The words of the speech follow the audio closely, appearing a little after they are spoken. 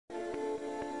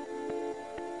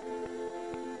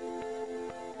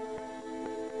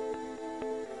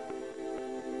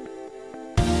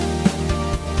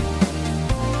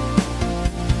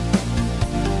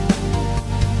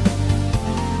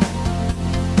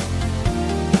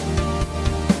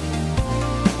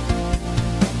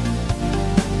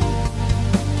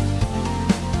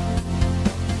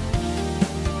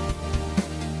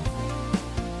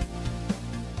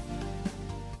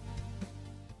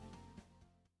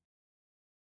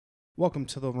Welcome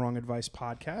to the Wrong Advice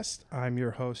Podcast. I'm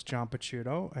your host, John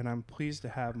Pacciuto, and I'm pleased to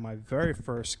have my very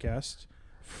first guest,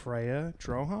 Freya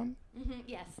Drohan.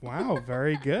 Yes. Wow,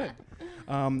 very good.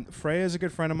 Freya is a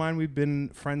good friend of mine. We've been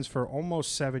friends for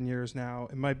almost 7 years now.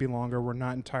 It might be longer. We're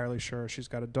not entirely sure. She's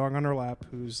got a dog on her lap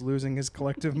who's losing his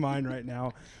collective mind right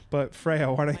now. But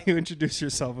Freya, why don't you introduce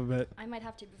yourself a bit? I might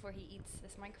have to before he eats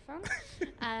this microphone.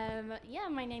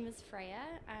 My name is Freya,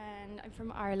 and I'm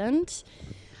from Ireland.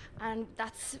 And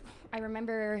I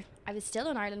remember I was still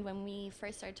in Ireland when we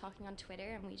first started talking on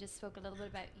Twitter, and we just spoke a little bit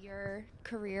about your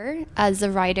career as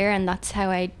a writer, and that's how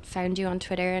I found you on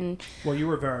Twitter. And well, you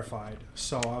were verified,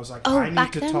 so I was like, I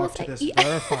need to talk to this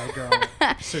verified girl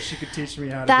so she could teach me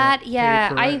how to get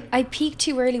paid for I peaked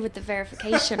too early with the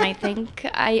verification, I think.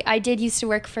 I did used to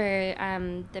work for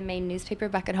the main newspaper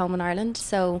back at home in Ireland,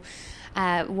 so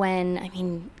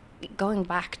going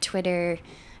back, Twitter,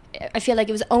 I feel like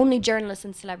it was only journalists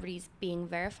and celebrities being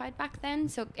verified back then,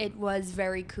 so it was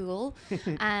very cool.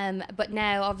 But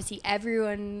now, obviously,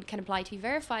 everyone can apply to be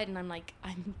verified, and I'm like,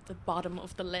 I'm the bottom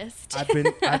of the list.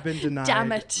 I've been denied.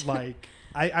 Damn it! Like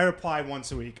I reply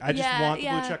once a week. I just want the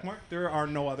blue check mark. There are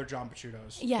no other John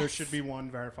Pacciutos. Yes. There should be one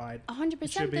verified.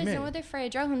 100%. There's no other Freya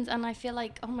Drohans, and I feel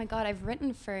like, oh my god, I've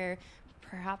written for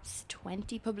perhaps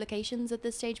 20 publications at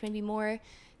this stage, maybe more.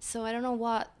 So I don't know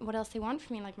what else they want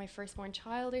from me, like my firstborn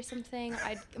child or something.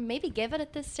 I'd maybe give it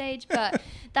at this stage. But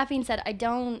that being said, I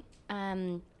don't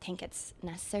think it's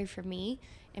necessary for me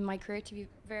in my career to be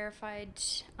verified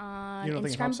on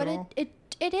Instagram. But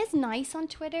it is nice on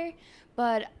Twitter.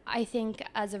 But I think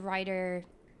as a writer,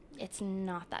 it's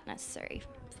not that necessary.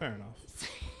 Fear enough.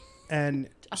 And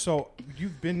so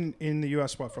you've been in the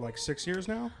U.S. for like 6 years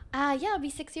now? It'll be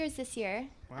 6 years this year.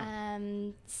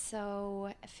 Wow.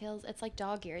 So it's like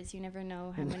dog years. You never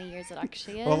know how many years it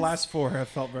actually is. Well, the last 4 have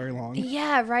felt very long.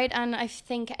 Yeah, right. And I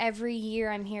think every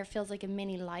year I'm here feels like a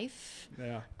mini life.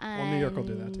 Yeah. Well, New York will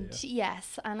do that to you.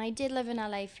 Yes. And I did live in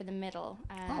LA for the middle.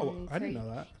 I didn't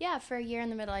know that. Yeah, for a year in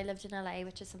the middle I lived in LA,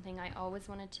 which is something I always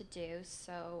wanted to do.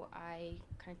 So I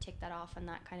kind of ticked that off, and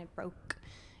that kind of broke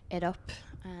it up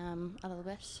a little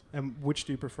bit. And which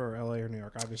do you prefer, LA or New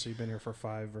York? Obviously you've been here for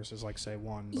 5 versus like say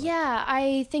 1. Yeah,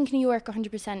 I think New York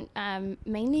 100%,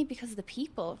 mainly because of the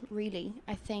people, really.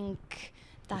 I think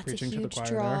that's a huge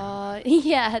draw.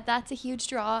 Yeah, that's a huge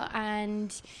draw,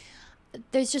 and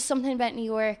there's just something about New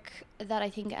York that I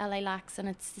think LA lacks, and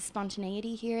it's the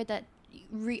spontaneity here that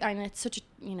I know it's such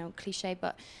a cliche,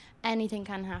 but anything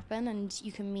can happen, and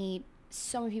you can meet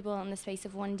so many people in the space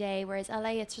of one day, whereas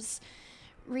LA, it's just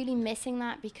really missing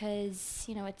that because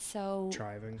it's so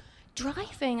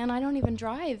driving, and I don't even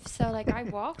drive, so like I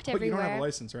walked everywhere. You don't have a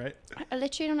license, right? I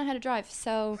literally don't know how to drive,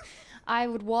 so I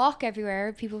would walk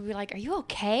everywhere. People would be like, are you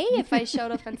okay? If I showed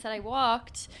up and said I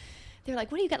walked, they were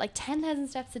like, what do you get, like 10,000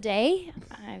 steps a day?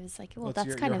 I was like, well,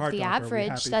 that's kind of the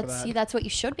average. That's what you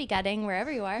should be getting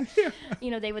wherever you are.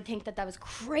 They would think that was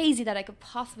crazy that I could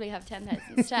possibly have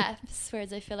 10,000 steps,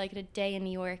 whereas I feel like in a day in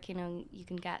New York, you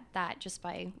can get that just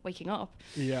by waking up.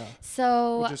 Yeah.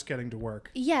 So just getting to work.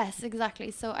 Yes,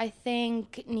 exactly. So I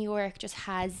think New York just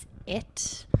has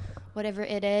it, whatever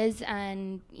it is,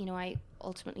 and I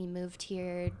ultimately moved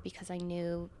here because I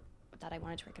knew that I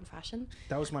wanted to work in fashion.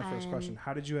 That was my first question.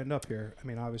 How did you end up here? I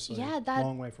mean, obviously,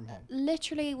 long way from home.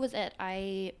 Literally was it.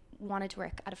 I wanted to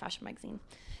work at a fashion magazine.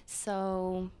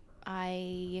 So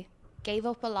I gave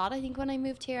up a lot, I think, when I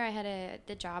moved here. I had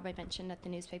the job I mentioned at the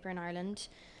newspaper in Ireland,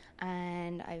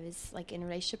 and I was like in a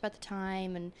relationship at the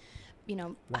time, and Wow.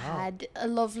 I had a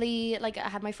lovely, I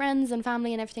had my friends and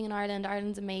family and everything in Ireland.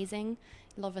 Ireland's amazing.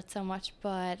 Love it so much,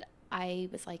 but I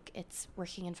was like, it's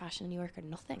working in fashion in New York or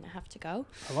nothing. I have to go.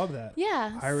 I love that.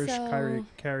 Yeah. Irish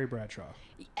Carrie Bradshaw.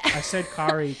 I said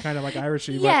Carrie kind of like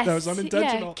Irishy, but that was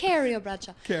unintentional. Yeah, Carrie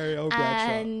Bradshaw. Carrie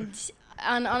Bradshaw.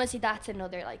 And honestly, that's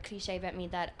another cliche about me,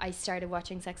 that I started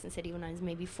watching Sex and the City when I was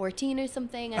maybe 14 or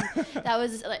something, and that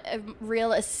was a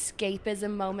real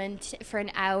escapism moment for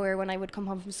an hour when I would come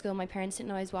home from school. My parents didn't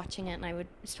know I was watching it, and I was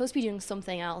supposed to be doing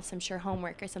something else, I'm sure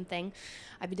homework or something.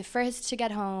 I'd be the first to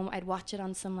get home. I'd watch it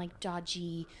on some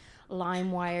dodgy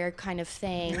LimeWire kind of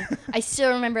thing. I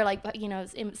still remember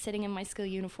sitting in my school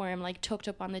uniform, tucked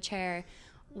up on the chair,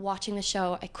 watching the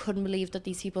show. I couldn't believe that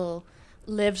these people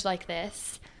lived like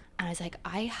this. And I was like,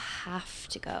 I have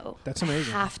to go. That's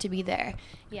amazing. I have to be there.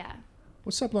 Yeah.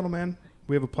 What's up, little man?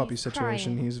 We have a puppy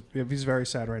situation. Crying. He's very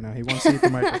sad right now. He wants to eat the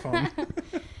microphone.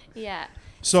 Yeah.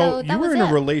 So you were in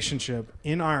a relationship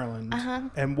in Ireland.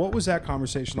 And what was that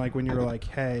conversation like when you were like,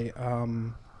 hey,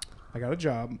 I got a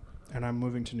job. and I'm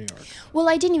moving to New York. Well,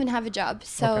 I didn't even have a job,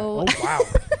 so. Okay. Oh wow,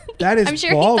 that is. I'm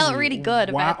sure ballsy. he felt really good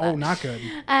about that. Oh, not good.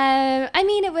 I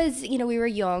mean, it was, we were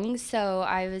young, so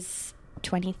I was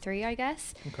 23, I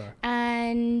guess. Okay.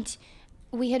 And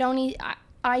we had only.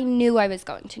 I knew I was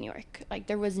going to New York. Like,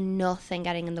 there was nothing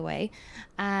getting in the way.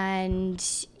 And,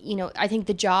 I think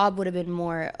the job would have been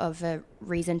more of a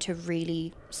reason to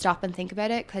really stop and think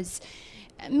about it, because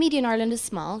media in Ireland is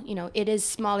small. It is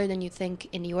smaller than you think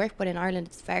in New York, but in Ireland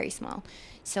it's very small.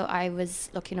 So I was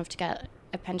lucky enough to get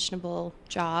a pensionable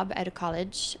job out of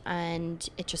college, and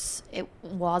it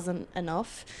wasn't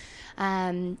enough.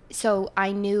 So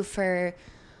I knew for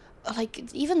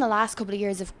even the last couple of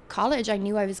years of college, I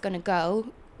knew I was going to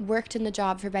go, worked in the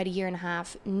job for about a year and a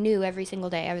half, knew every single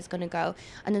day I was going to go.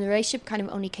 And then the relationship kind of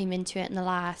only came into it in the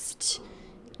last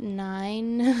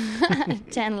 9,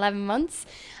 10, 11 months.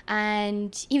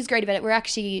 And he was great about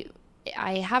it.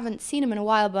 I haven't seen him in a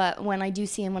while, but when I do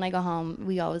see him, when I go home,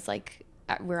 we always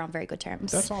we're on very good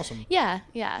terms. That's awesome. Yeah.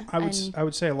 I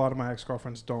would say a lot of my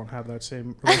ex-girlfriends don't have that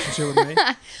same relationship with me,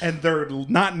 and they're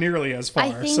not nearly as far.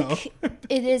 I think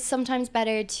it is sometimes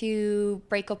better to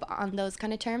break up on those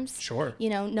kind of terms. Sure.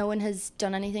 No one has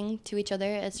done anything to each other.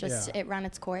 It's just it ran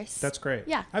its course. That's great.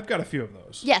 Yeah. I've got a few of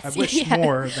those. Yes. I wish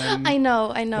more than. I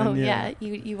know. Yeah.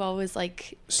 You always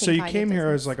So you came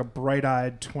here as a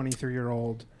bright-eyed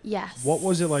 23-year-old. Yes. What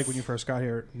was it like when you first got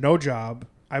here? No job.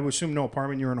 I would assume no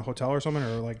apartment. You were in a hotel or something,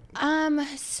 or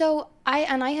So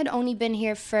I had only been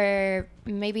here for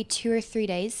maybe 2 or 3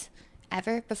 days,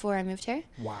 ever, before I moved here.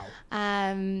 Wow.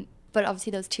 But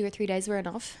obviously those 2 or 3 days were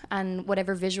enough, and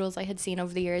whatever visuals I had seen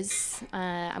over the years,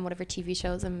 and whatever TV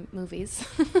shows and movies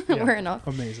were enough.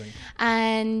 Amazing.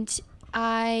 And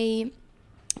I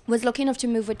was lucky enough to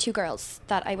move with 2 girls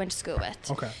that I went to school with.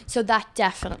 Okay. So that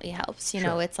definitely helps.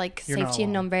 Sure. It's like You're safety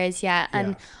in numbers. Yeah. And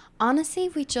Yeah. honestly,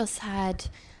 we just had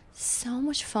so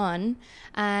much fun.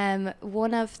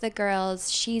 One of the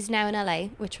girls, she's now in LA,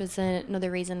 which was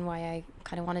another reason why I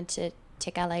kind of wanted to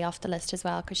take LA off the list as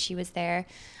well, because she was there.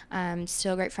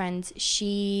 Still great friends.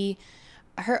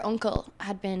 Her uncle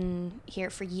had been here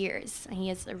for years, and he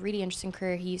has a really interesting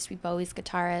career. He used to be Bowie's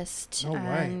guitarist. No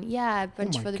way. Yeah, a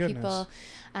bunch of other people.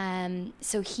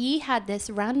 So he had this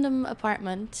random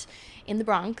apartment in the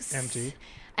Bronx.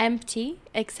 Empty,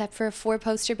 except for a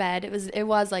 4-poster bed. It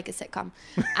was like a sitcom.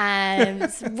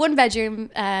 It's 1 bedroom.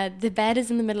 The bed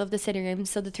is in the middle of the sitting room,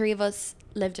 so the 3 of us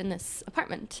lived in this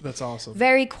apartment. That's awesome.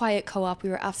 Very quiet co-op. We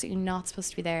were absolutely not supposed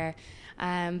to be there.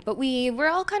 But we were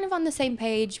all kind of on the same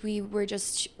page. We were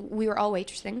all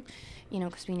waitressing,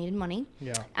 because we needed money.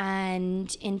 Yeah.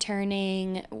 And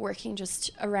interning, working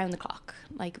just around the clock,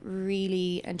 like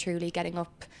really and truly getting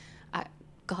up at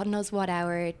God knows what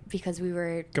hour, because we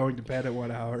were going to bed at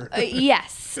what hour?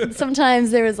 Yes.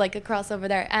 Sometimes there was a crossover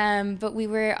there. But we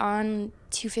were on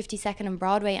 252nd and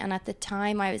Broadway, and at the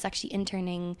time I was actually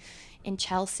interning in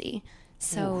Chelsea.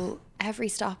 So every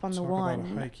stop on the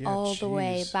one, all the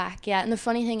way back. Yeah. And the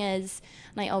funny thing is,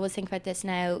 and I always think about this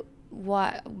now,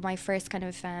 my first kind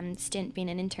of stint being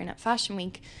an intern at Fashion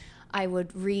Week, I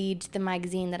would read the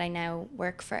magazine that I now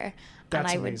work for. That's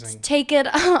and I amazing. would take it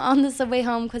on the subway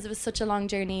home, because it was such a long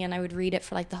journey, and I would read it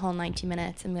for the whole 90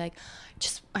 minutes and be like,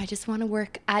 I just want to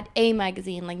work at a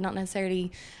magazine, not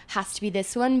necessarily has to be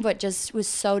this one, but just was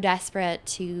so desperate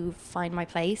to find my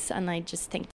place. And I just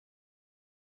think.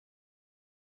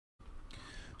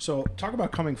 So talk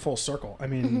about coming full circle. I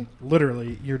mean,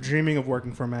 literally, you're dreaming of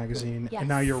working for a magazine, Yes. and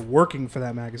now you're working for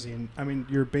that magazine. I mean,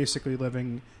 you're basically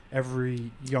living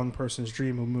every young person's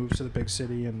dream who moves to the big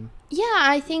city. And Yeah,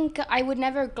 I think I would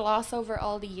never gloss over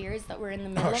all the years that were in the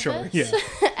middle of it. Yeah.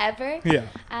 Ever. Yeah.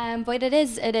 But it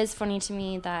is funny to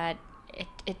me that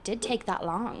it did take that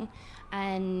long.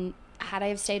 And had I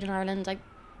have stayed in Ireland,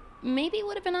 maybe it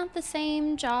would have been at the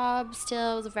same job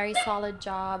still. It was a very solid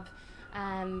job.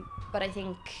 But I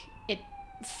think it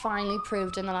finally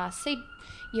proved in the last, say,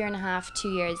 year and a half, 2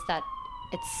 years, that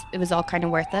it was all kind of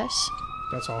worth it.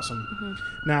 That's awesome.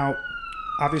 Now,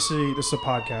 obviously, this is a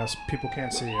podcast. People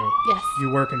can't see you. Yes.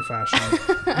 You work in fashion.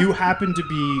 You happen to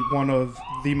be one of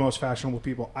the most fashionable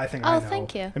people I think I know. Oh,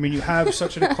 thank you. I mean, you have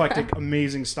such an eclectic,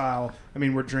 amazing style. I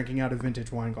mean, we're drinking out of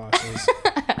vintage wine glasses.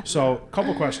 So, a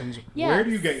couple questions. Yes. Where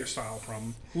do you get your style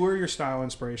from? Who are your style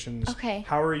inspirations? Okay.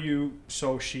 How are you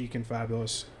so chic and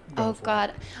fabulous? Go for it.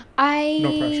 God.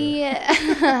 No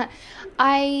pressure.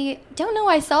 I don't know.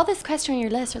 I saw this question on your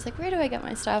list. I was like, where do I get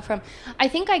my style from? I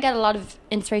think I get a lot of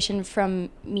inspiration from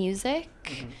music.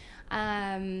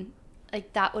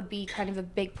 That would be kind of a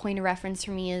big point of reference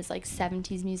for me, is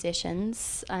 70s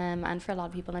musicians, and for a lot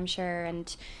of people, I'm sure.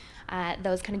 And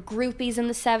those kind of groupies in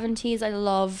the 70s. I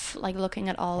love like looking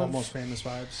at all Almost Famous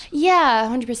vibes. Yeah,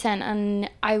 100%. And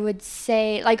I would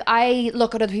say, like, I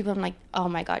look at other people and I'm like, oh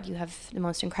my God, you have the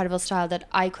most incredible style that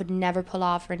I could never pull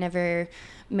off or never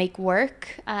make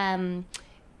work.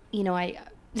 You know,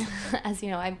 as you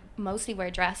know, I mostly wear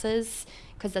dresses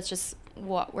because that's just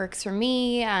what works for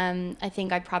me. I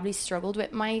think I probably struggled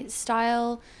with my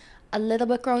style a little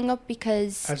bit growing up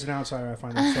because... As an outsider, I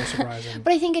find that so surprising.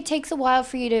 But I think it takes a while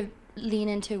for you to lean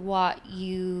into what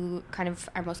you kind of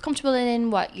are most comfortable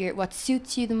in, what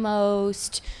suits you the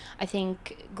most. I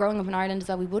think growing up in Ireland as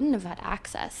well, we wouldn't have had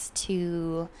access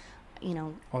to, you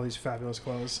know, all these fabulous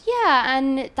clothes. Yeah,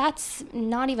 and that's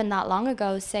not even that long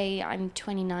ago. Say I'm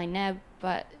 29 now,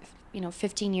 but you know,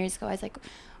 15 years ago, I was like,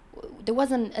 there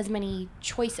wasn't as many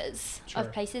choices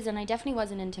of places, and I definitely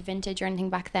wasn't into vintage or anything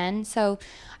back then. So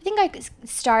I think I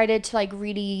started to like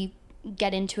really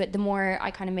get into it the more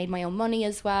I kind of made my own money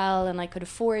as well, and I could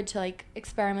afford to like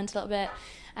experiment a little bit.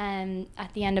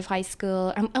 At the end of high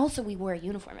school, and also we wore a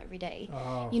uniform every day.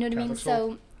 Oh, you know what I mean? school?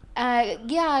 So is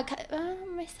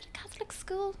it a Catholic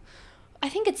school? I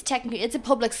think it's a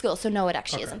public school, so no, it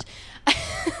actually isn't.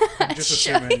 I'm just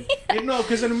assuming. No,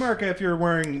 because in America, if you're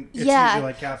wearing, it's usually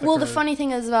like Catholic. Well, the funny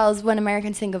thing as well is when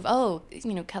Americans think of,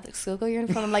 Catholic school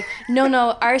uniform, I'm like,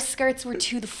 no, our skirts were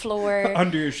to the floor.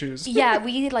 Under your shoes. Yeah,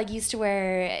 we like used to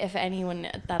wear, if anyone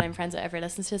that I'm friends with ever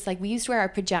listens to this, like we used to wear our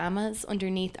pajamas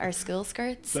underneath our school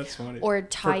skirts. That's funny. Or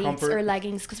tights or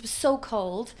leggings because it was so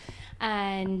cold.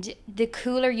 And the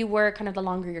cooler you were, kind of the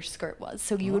longer your skirt was.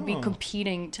 So you would be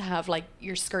competing to have like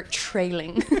your skirt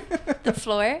trailing the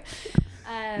floor.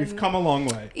 You've come a long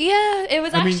way. Yeah, it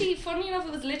was funny enough,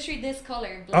 it was literally this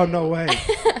color. Blue. Oh, no way.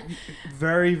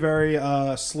 Very, very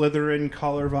Slytherin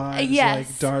color vibes. Yes,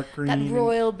 like dark green. that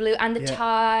royal blue and the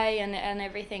tie and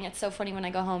everything. It's so funny when I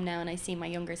go home now and I see my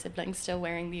younger siblings still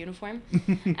wearing the uniform.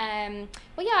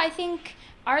 But yeah, I think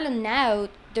Ireland now,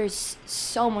 there's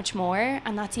so much more,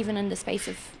 and that's even in the space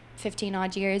of 15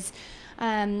 odd years. So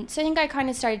I think I kind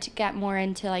of started to get more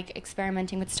into like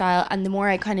experimenting with style, and the more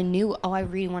I kind of knew, I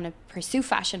really want to pursue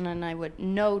fashion, and I would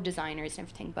know designers and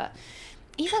everything. But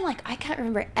even like I can't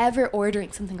remember ever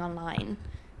ordering something online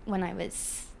when I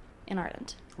was in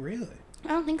Ireland. Really? I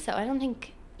don't think so. I don't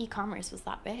think e-commerce was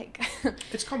that big.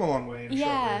 It's come a long way in a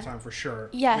short period of time, for sure.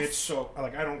 Yes. I mean, it's so,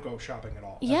 like, I don't go shopping at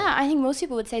all. Yeah, ever. I think most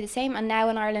people would say the same. And now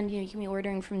in Ireland, you can be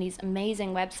ordering from these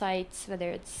amazing websites,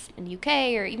 whether it's in the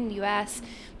UK or even the US.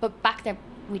 But back there,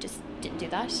 we just didn't do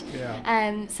that.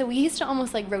 Yeah. So we used to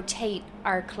almost like rotate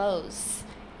our clothes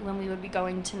when we would be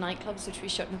going to nightclubs, which we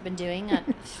shouldn't have been doing at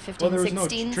 15,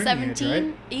 16, 17. Age,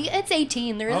 right? It's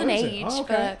 18. There is an age. Okay.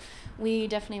 But we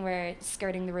definitely were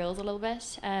skirting the rules a little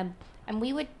bit. And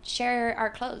we would share our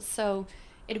clothes. So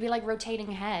it'd be like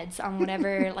rotating heads on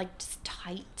whatever, like just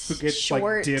tight, Who gets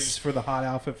short. like dibs for the hot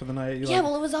outfit for the night?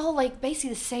 Well, it was all like basically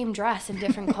the same dress in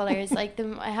different colors. Like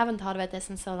I haven't thought about this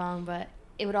in so long, but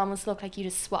it would almost look like you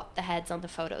just swapped the heads on the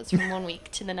photos from one week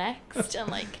to the next, and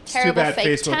like terrible fake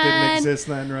fake Facebook tan. didn't exist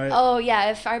then, right? Oh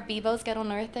yeah, if our Bebos get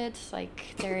unearthed,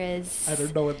 like there is. I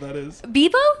don't know what that is.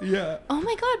 Bebo? Yeah. Oh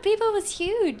my God, Bebo was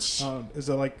huge. Is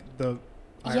that like the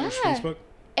Irish Facebook?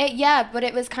 Yeah, but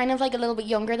it was kind of like a little bit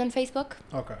younger than Facebook.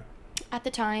 Okay. At the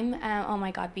time, oh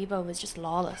my God, Bebo was just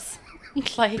lawless.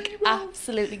 Like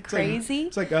absolutely crazy.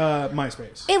 It's like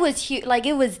MySpace. It was huge. Like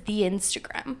it was the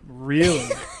Instagram. Really?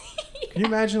 Can you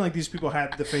imagine like these people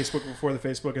had the Facebook before the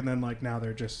Facebook, and then like now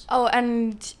they're just... Oh,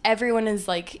 and everyone is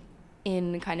like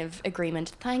in kind of agreement.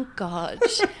 Thank God.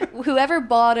 Whoever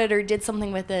bought it or did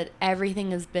something with it,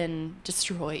 everything has been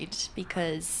destroyed,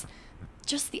 because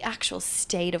just the actual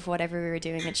state of whatever we were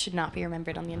doing, it should not be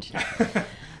remembered on the internet.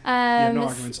 Yeah, no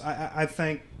arguments. I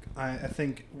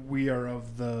think we are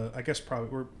of the... I guess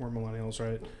probably we're millennials,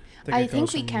 right? I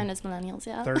think we count as millennials,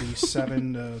 yeah.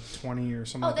 37 to 20 or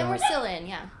something like that. Oh, then we're still in,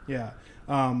 yeah. Yeah.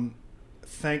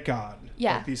 Thank God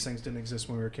that these things didn't exist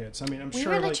when we were kids. I mean, I'm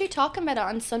sure... We were literally talking about it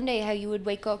on Sunday, how you would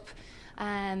wake up,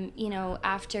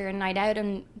 after a night out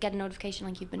and get a notification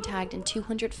like you've been tagged in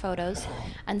 200 photos,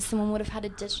 and someone would have had a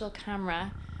digital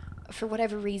camera for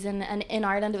whatever reason. And in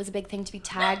Ireland, it was a big thing to be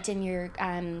tagged in your...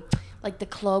 like the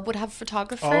club would have a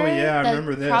photographer. Oh yeah, I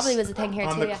remember this. Probably was a thing here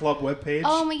on too. On the club webpage.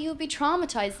 Oh my, you would be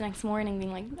traumatized the next morning,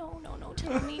 being like, no,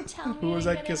 tell me. Who was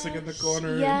that kissing in the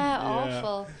corner? Yeah,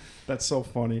 awful. That's so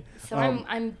funny. So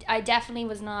I definitely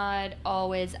was not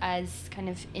always as kind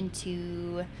of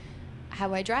into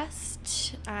how I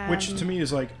dressed. Which to me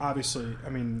is like, obviously,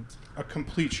 I mean, a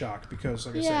complete shock, because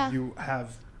like I said, you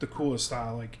have the coolest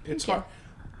style. Like it's hard.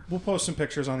 We'll post some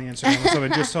pictures on the Instagram and stuff,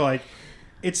 and just to like.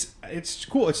 It's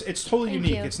cool. It's totally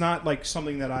unique. It's not like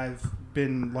something that I've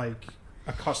been like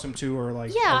accustomed to or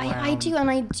like Yeah, I around? do, and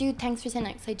I do. Thanks for saying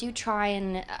that. 'Cause I do try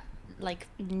and like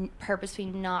purposefully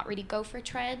not really go for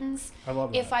trends. I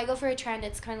love that. If I go for a trend,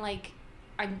 it's kind of like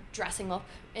I'm dressing up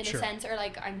in Sure. a sense, or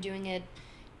like I'm doing it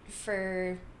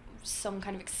for some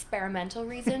kind of experimental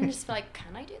reason. Just like,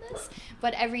 can I do this?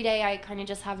 But every day I kind of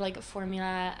just have like a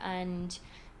formula, and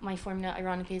my formula,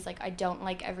 ironically, is like I don't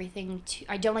like anything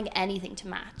to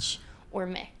match or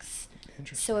mix.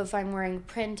 Interesting. So if I'm wearing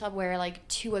print, I'll wear like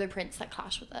 2 other prints that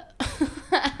clash with it.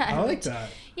 I like that.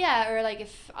 Yeah, or like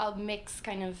if I'll mix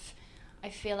I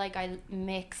feel like I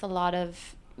mix a lot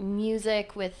of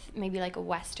music with maybe like a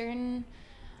Western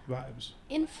Vibes.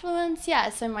 influence.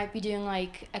 Yeah, so I might be doing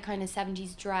like a kind of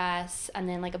 70s dress and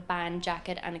then like a band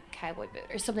jacket and a cowboy boot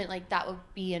or something like that would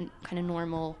be a kind of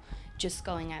normal just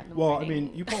going out in the morning. Well, I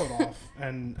mean, you pull it off.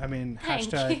 And I mean, Thank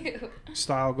hashtag you.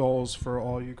 style goals for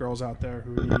all you girls out there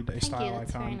who need a Thank style you,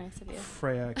 that's icon. very nice of you.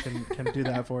 Freya can do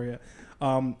that for you.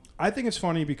 I think it's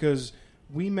funny because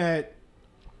we met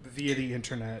via the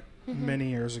internet many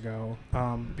years ago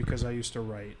because I used to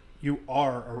write. You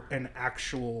are an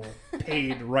actual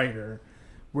paid writer.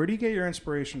 Where do you get your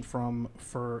inspiration from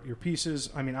for your pieces?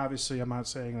 I mean, obviously, I'm not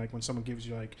saying like when someone gives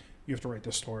you like, you have to write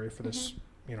this story for this,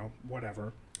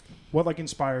 whatever. What like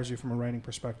inspires you from a writing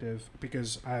perspective?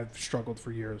 Because I've struggled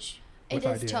for years with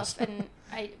ideas. It is tough, and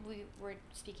we were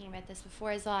speaking about this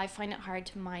before as well. I find it hard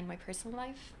to mind my personal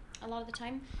life a lot of the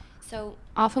time. So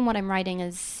often what I'm writing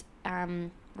is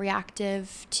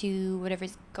reactive to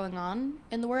whatever's going on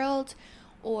in the world,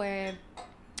 or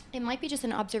it might be just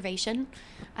an observation.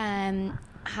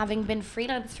 Having been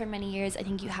freelance for many years, I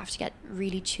think you have to get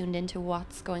really tuned into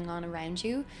what's going on around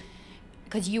you,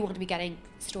 because you want to be getting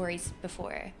stories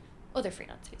before other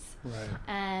freelancers.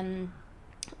 Right.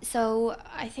 So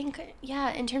I think,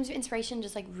 in terms of inspiration,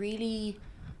 just like really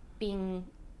being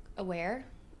aware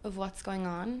of what's going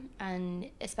on, and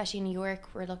especially in New York,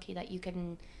 we're lucky that you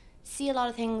can see a lot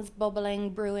of things bubbling,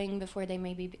 brewing before they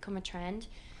maybe become a trend.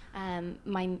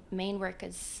 My main work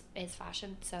is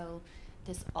fashion, so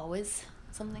there's always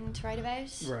something to write about.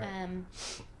 Right.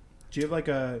 Do you have like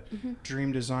a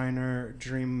dream designer,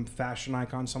 dream fashion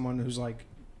icon, someone who's like,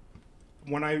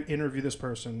 when I interview this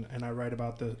person and I write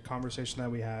about the conversation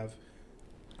that we have,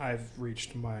 I've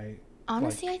reached my...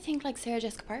 Honestly, I think like Sarah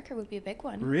Jessica Parker would be a big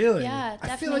one. Really? Yeah,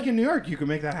 definitely. I feel like in New York you could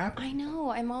make that happen. I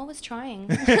know. I'm always trying.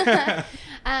 Shoot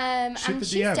and the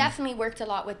she's DM. definitely worked a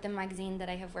lot with the magazine that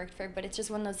I have worked for, but it's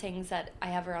just one of those things that I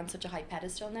have her on such a high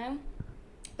pedestal now.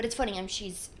 But it's funny,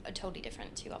 she's totally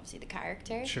different to obviously the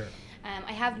character. Sure.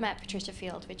 I have met Patricia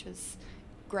Field, which was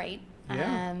great,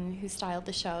 Yeah. who styled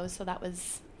the show, so that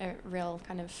was a real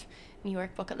kind of New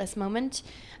York bucket list moment.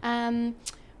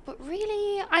 But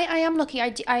really, I am lucky.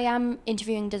 I am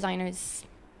interviewing designers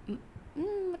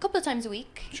a couple of times a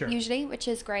week, Sure. usually, which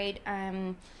is great.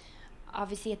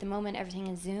 Obviously, at the moment, everything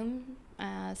is Zoom,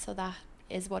 so that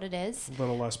is what it is. A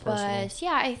little less personal. But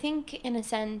yeah, I think in a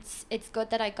sense, it's good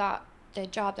that I got the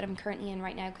job that I'm currently in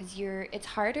right now, because it's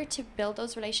harder to build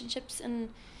those relationships in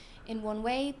one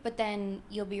way, but then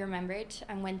you'll be remembered,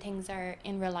 and when things are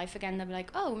in real life again, they'll be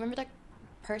like, oh, remember that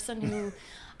person who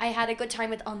I had a good time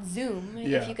with on Zoom.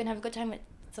 Yeah. If you can have a good time with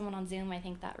someone on Zoom, I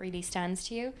think that really stands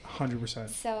to you. 100%.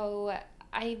 So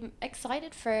I'm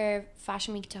excited for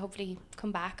Fashion Week to hopefully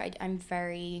come back. I'm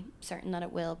very certain that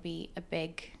it will be a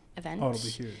big event. Oh, it'll be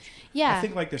huge. Yeah. I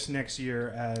think like this next year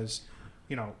as,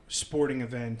 sporting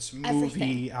events, movie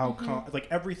Everything. outcome, like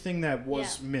everything that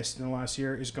was Yeah. missed in the last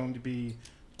year is going to be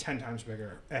 10 times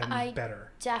bigger and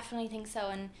better. Definitely think so.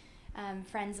 And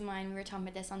friends of mine, we were talking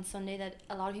about this on Sunday, that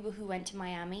a lot of people who went to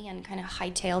Miami and kind of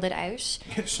hightailed it out,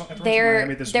 So everyone's in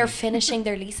Miami this they're week. finishing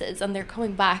their leases and they're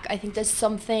coming back. I think there's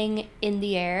something in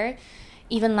the air.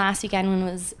 Even last weekend, when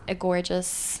it was a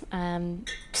gorgeous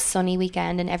sunny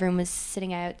weekend and everyone was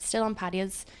sitting out still on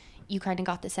patios, you kind of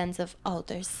got the sense of, oh,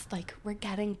 there's like, we're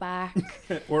getting back.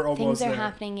 We're almost Things are there.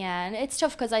 happening, yeah. And it's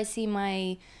tough because I see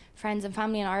my friends and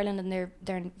family in Ireland, and they're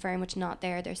very much not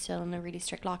there. They're still in a really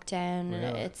strict lockdown. Really?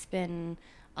 And it's been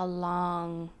a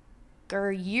longer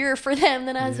year for them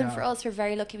than it has been Yeah. for us. We're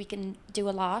very lucky we can do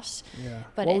a lot. Yeah.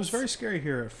 But Well, it was it's- very scary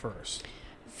here at first.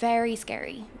 Very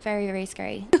scary. Very, very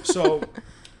scary. So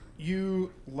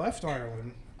you left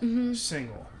Ireland Mm-hmm.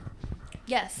 single.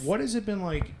 Yes. What has it been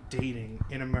like dating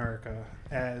in America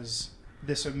as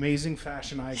this amazing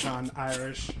fashion icon,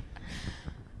 Irish?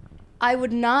 I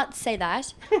would not say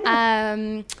that.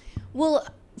 Well,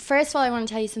 first of all, I want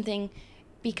to tell you something,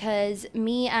 because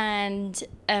me and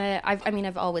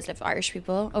I've always lived with Irish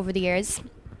people over the years,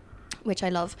 which I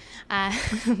love.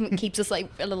 Keeps us like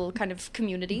a little kind of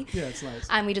community. Yeah, it's nice.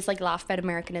 And we just like laugh about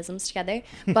Americanisms together.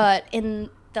 But in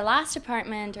the last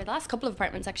apartment, or the last couple of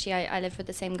apartments actually, I lived with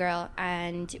the same girl,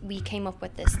 and we came up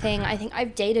with this thing. I think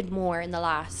I've dated more in the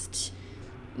last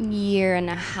year and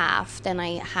a half than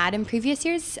I had in previous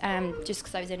years, just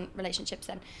because I was in relationships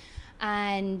then.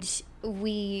 And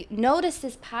we noticed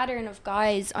this pattern of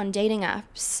guys on dating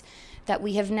apps that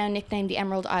we have now nicknamed the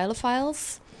Emerald Isle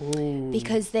Files. Ooh.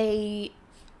 Because they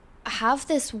have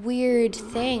this weird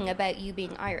thing about you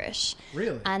being Irish.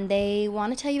 Really? And they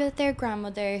want to tell you about their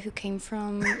grandmother who came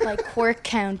from like Cork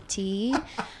County,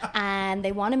 and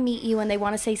they want to meet you and they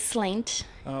want to say slaint.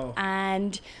 Oh.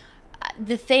 And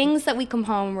the things that we come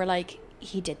home, we're like,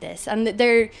 he did this. And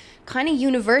they're kind of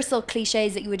universal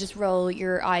cliches that you would just roll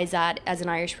your eyes at as an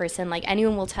Irish person. Like,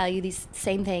 anyone will tell you these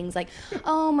same things, like,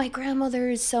 oh, my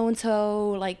grandmother's so-and-so,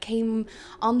 like, came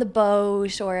on the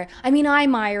boat, or, I mean,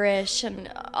 I'm Irish,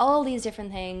 and all these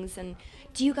different things. And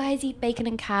do you guys eat bacon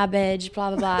and cabbage,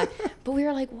 blah, blah, blah. But we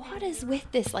were like, what is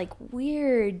with this, like,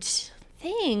 weird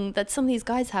thing that some of these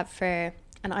guys have for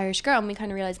an Irish girl? And we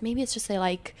kind of realized maybe it's just they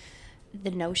like the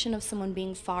notion of someone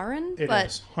being foreign. It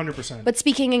is, 100%. But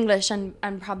speaking English and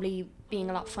probably being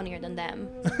a lot funnier than them.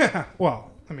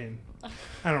 Well, I mean,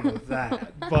 I don't know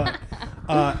that. But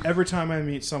every time I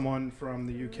meet someone from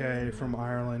the UK, from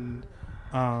Ireland,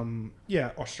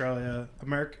 Australia,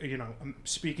 America,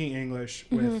 speaking English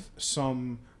with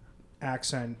some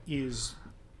accent is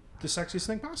the sexiest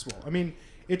thing possible. I mean,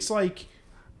 it's like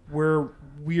we're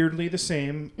weirdly the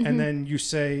same, and then you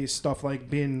say stuff like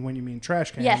bin when you mean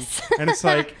trash can. Yes. And it's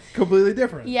like completely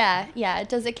different. Yeah, it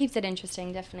does. It keeps it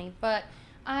interesting, definitely. But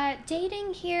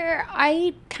dating here,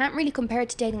 I can't really compare it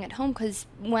to dating at home, because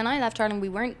when I left Ireland, we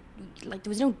weren't, like,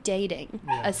 there was no dating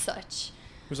as such.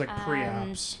 It was like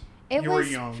pre-apps. You were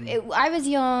young. I was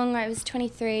young. I was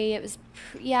 23. It was,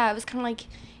 it was kind of like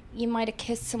you might have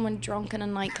kissed someone drunk in a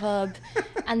nightclub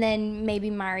and then maybe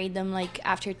married them like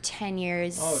after 10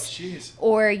 years. Oh, jeez.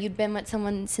 Or you'd been with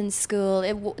someone since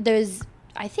school. There's,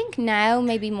 I think now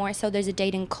maybe more so, there's a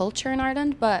dating culture in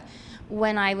Ireland, but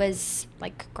when I was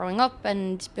like growing up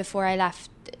and before I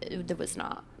left, there was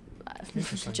not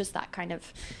just that kind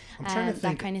of I'm trying to think,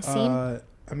 that kind of scene.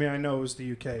 I mean, I know it was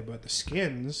the UK, but the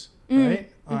Skins,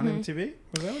 right, on MTV,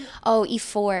 was that it? Oh,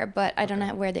 E4, but I don't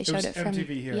know where they showed it from.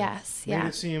 MTV here. Yes, Made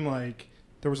it seem like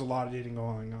there was a lot of dating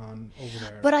going on over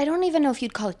there. But I don't even know if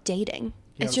you'd call it dating.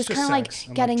 Yeah, it's it was just kind of like sex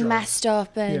and, getting like, drugs. messed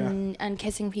up and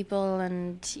kissing people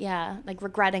and like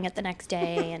regretting it the next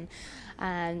day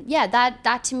and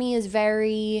that to me is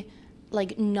very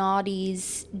like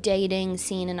naughty's dating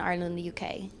scene in Ireland and the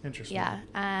UK. Interesting. Yeah.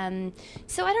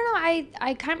 So I don't know.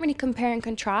 I can't really compare and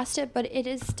contrast it, but it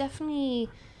is definitely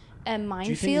a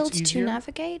minefield to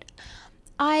navigate.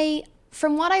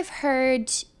 From what I've heard,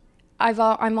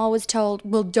 I'm always told,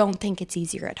 well, don't think it's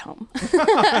easier at home.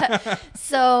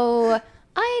 So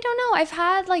I don't know. I've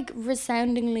had like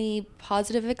resoundingly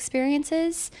positive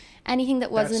experiences. Anything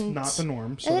that wasn't... That's not the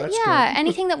norm, so that's good.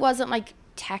 Anything that wasn't like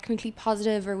technically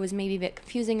positive or was maybe a bit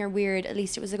confusing or weird, at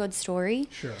least it was a good story.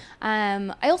 Sure.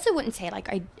 I also wouldn't say like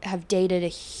I have dated a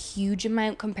huge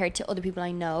amount compared to other people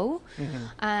I know.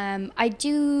 I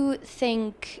do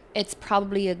think it's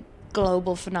probably a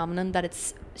global phenomenon that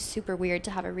it's super weird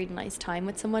to have a really nice time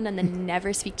with someone and then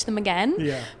never speak to them again.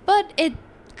 Yeah. But it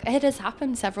has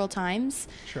happened several times.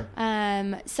 Sure.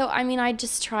 So I mean, I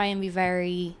just try and be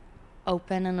very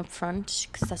open and upfront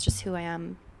because that's just who I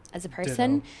am as a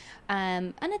person. Ditto.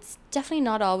 And it's definitely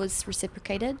not always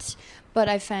reciprocated, but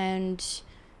I found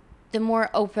the more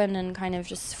open and kind of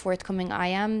just forthcoming I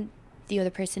am, the other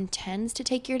person tends to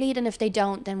take your lead, and if they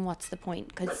don't, then what's the point?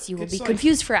 Because you will be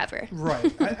confused forever.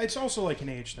 Right. It's also like an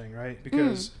age thing, right?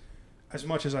 Because as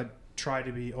much as I try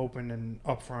to be open and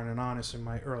upfront and honest in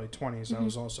my early 20s, I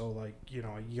was also like,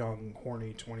 a young,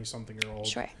 horny 20-something-year-old.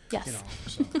 Sure. Yes.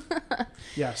 So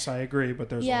yes, I agree, but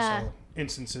there's also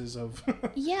instances of...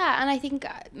 Yeah, and I think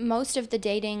most of the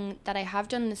dating that I have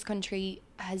done in this country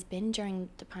has been during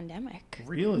the pandemic.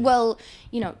 Really? Well,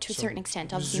 to a certain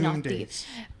extent, obviously Zoom not dates.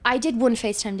 I did one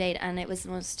FaceTime date, and it was the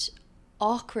most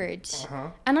awkward.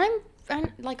 And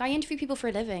I interview people for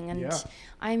a living, and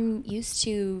I'm used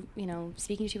to,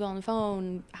 speaking to people on the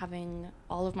phone, having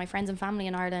all of my friends and family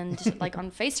in Ireland, like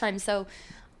on FaceTime. So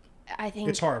I think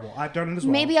it's horrible. I've done it as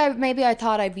well. Maybe I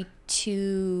thought I'd be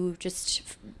too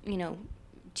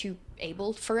too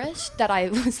able for it, that I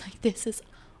was like, this is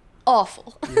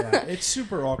awful. Yeah, it's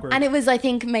super awkward. And it was, I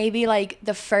think, maybe like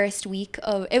the first week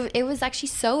of it was actually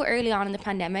so early on in the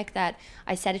pandemic that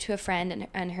I said it to a friend,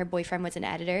 and her boyfriend was an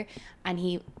editor, and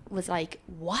he was like,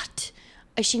 what?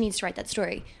 she needs to write that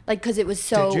story, like, because it was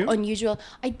Did so you? unusual.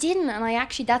 I didn't, and I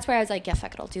actually, that's where I was like, yeah,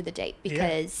 fuck it, I'll do the date,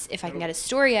 because if I can get a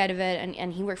story out of it,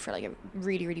 and he worked for like a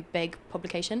really, really big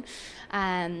publication,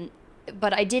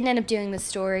 but I didn't end up doing the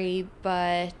story,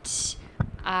 but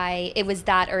it was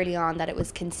that early on that it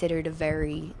was considered a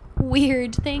very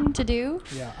weird thing to do.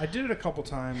 Yeah, I did it a couple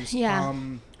times. Yeah.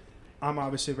 I'm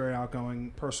obviously a very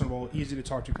outgoing, personable, easy to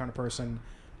talk to kind of person.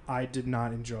 I did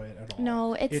not enjoy it at all.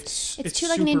 No, it's too like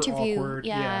super an interview. awkward.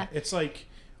 Yeah. It's like,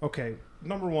 okay,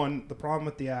 number one, the problem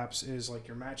with the apps is like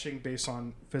you're matching based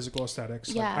on physical aesthetics.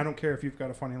 Yeah. Like, I don't care if you've got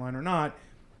a funny line or not.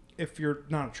 If you're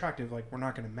not attractive, like, we're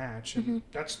not going to match. And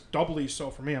that's doubly so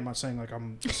for me. I'm not saying like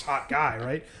I'm this hot guy,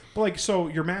 right? But like, so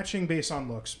you're matching based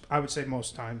on looks. I would say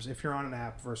most times if you're on an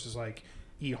app versus like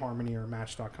eHarmony or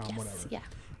Match.com, whatever. Yeah.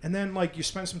 And then like you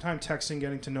spend some time texting,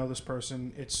 getting to know this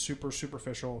person. It's super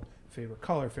superficial. Favorite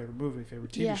color, favorite movie,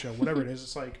 favorite TV show, whatever it is.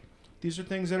 It's like, these are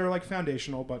things that are like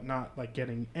foundational, but not like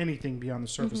getting anything beyond the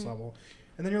surface level.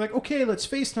 And then you're like, okay, let's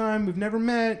FaceTime. We've never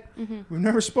met. We've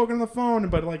never spoken on the phone,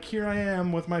 but like here I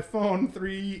am with my phone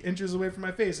 3 inches away from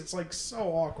my face. It's like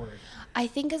so awkward. I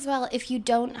think as well, if you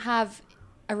don't have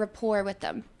a rapport with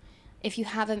them, if you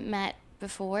haven't met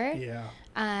before,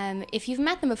 if you've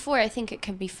met them before, I think it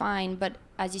can be fine. But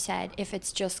as you said, if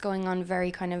it's just going on very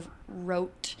kind of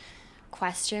rote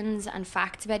questions and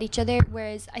facts about each other,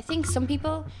 whereas I think some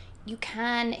people, you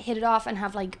can hit it off and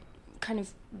have like kind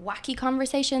of wacky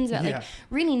conversations about like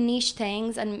really niche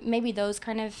things, and maybe those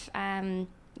kind of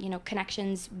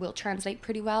connections will translate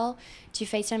pretty well to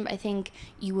FaceTime. But I think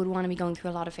you would want to be going through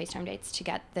a lot of FaceTime dates to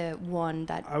get the one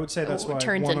that I would say that's why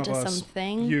turns one into of us,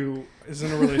 something. you is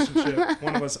in a relationship.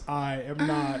 One of us, I am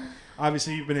not.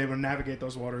 Obviously, you've been able to navigate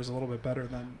those waters a little bit better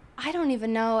than. I don't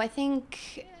even know. I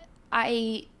think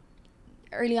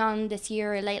early on this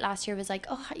year or late last year was like,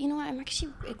 oh, you know what, I'm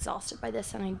actually exhausted by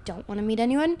this and I don't want to meet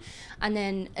anyone. And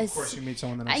then of course you meet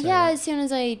someone the next day, yeah, right? as soon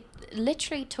as I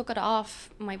literally took it off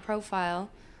my profile,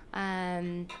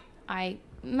 I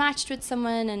matched with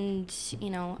someone,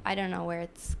 and I don't know where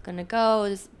it's gonna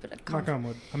go, but Knock on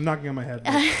wood. I'm knocking on my head.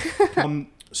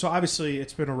 So obviously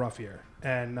it's been a rough year,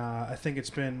 and I think it's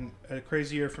been a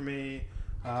crazy year for me.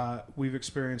 We've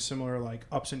experienced similar like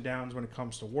ups and downs when it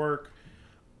comes to work.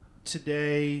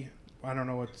 Today, I don't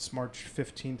know what's March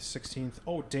 15th, 16th.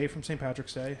 Oh, day from St.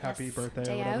 Patrick's Day. Happy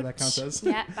birthday, or whatever that counts as.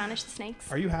 Yeah, banish the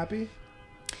snakes. Are you happy?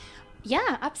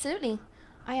 Yeah, absolutely.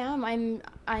 I am.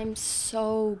 I'm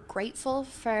so grateful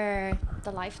for the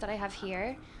life that I have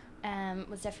here. It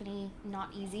was definitely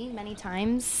not easy many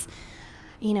times.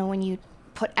 When you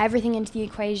put everything into the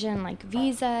equation, like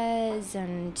visas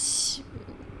and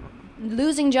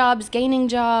losing jobs, gaining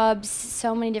jobs,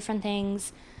 so many different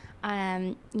things.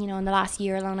 In the last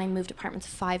year alone, I moved apartments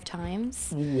 5 times.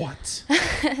 What?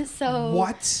 So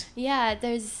what? Yeah,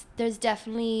 there's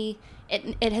definitely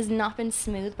it has not been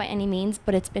smooth by any means,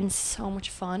 but it's been so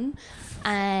much fun.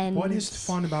 And what is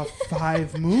fun about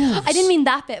 5 moves? I didn't mean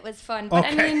that bit was fun, but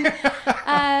okay.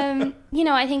 I mean,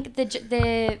 I think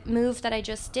the move that I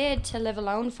just did to live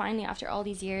alone finally after all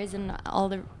these years and all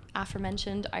the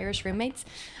aforementioned Irish roommates,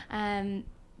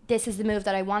 this is the move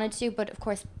that I wanted to do. But of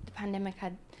course, the pandemic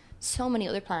had so many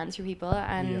other plans for people,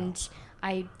 and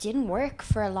I didn't work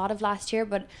for a lot of last year,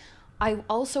 but I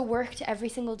also worked every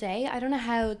single day. I don't know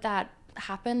how that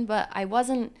happened, but I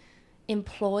wasn't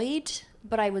employed,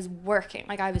 but I was working.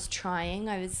 Like, I was trying.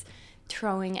 I was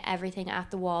throwing everything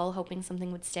at the wall, hoping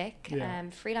something would stick.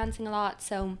 Freelancing a lot.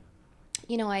 So,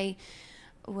 I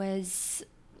was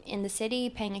in the city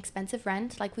paying expensive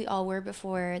rent, like we all were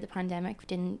before the pandemic. We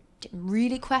didn't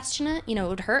really question it. It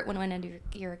would hurt when it went into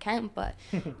your account, but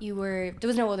there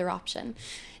was no other option.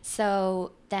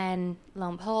 So then, lo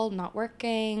and behold, not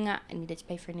working. I needed to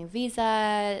pay for a new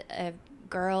visa,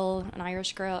 an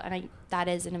Irish girl, and that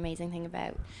is an amazing thing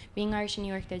about being Irish in New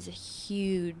York. There's a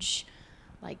huge,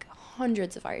 like,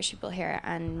 hundreds of Irish people here,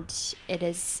 and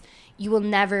you will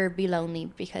never be lonely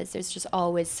because there's just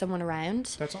always someone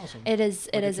around. That's awesome. It is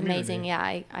community. amazing. Yeah,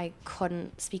 I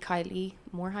couldn't speak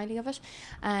more highly of it.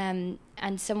 And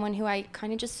someone who I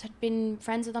kind of just had been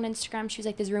friends with on Instagram, she was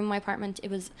like, there's a room in my apartment. It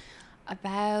was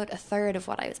about a third of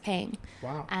what I was paying.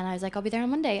 Wow. And I was like, I'll be there on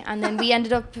Monday. And then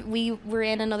we were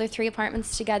in another 3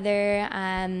 apartments together,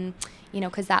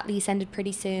 because that lease ended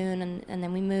pretty soon. And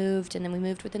then we moved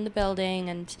within the building.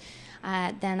 And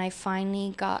then I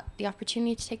finally got the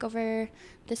opportunity to take over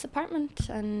this apartment.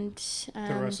 And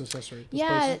the rest is history. This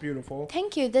yeah, place is beautiful.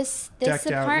 Thank you. This Decked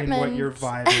apartment. out in what your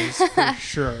vibe is, for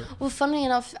sure. Well, funnily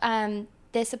enough,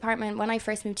 this apartment, when I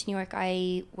first moved to New York,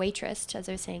 I waitressed, as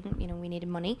I was saying, we needed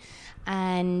money.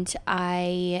 And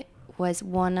I was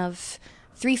one of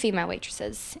 3 female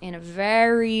waitresses in a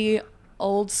very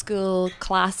old school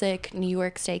classic New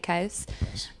York steakhouse.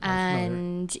 Yes,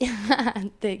 And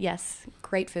yes,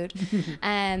 great food.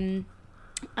 And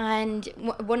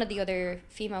one of the other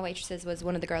female waitresses was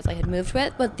one of the girls I had moved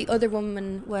with, but the other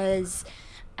woman was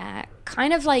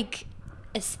kind of like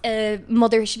a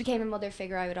mother. She became a mother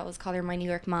figure. I would always call her my New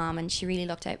York mom, and she really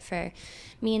looked out for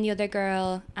me and the other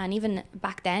girl. And even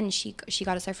back then, she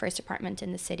got us our first apartment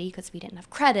in the city because we didn't have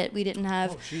credit, we didn't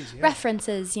have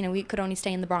references. You know, we could only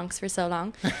stay in the Bronx for so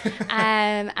long.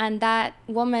 And that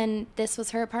woman, this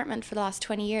was her apartment for the last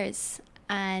 20 years,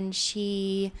 and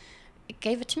she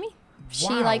gave it to me. Wow.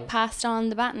 She like passed on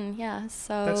the baton. Yeah,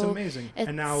 so that's amazing.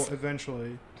 And now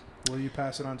eventually, will you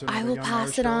pass it on to another young Irish girl? I will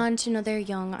pass it on to another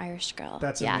young Irish girl.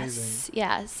 That's amazing.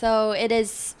 Yeah, so it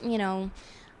is, you know,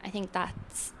 I think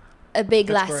that's a big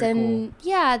lesson.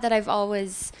 Cool. Yeah, that I've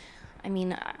always, I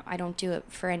mean, I don't do it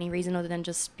for any reason other than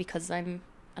just because I'm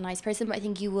a nice person, but I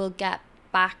think you will get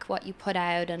back what you put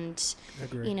out. And,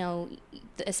 you know,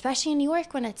 especially in New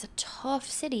York when it's a tough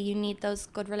city, you need those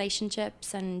good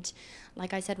relationships. And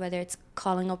like I said, whether it's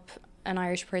calling up an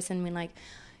Irish person, being like,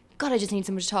 God, I just need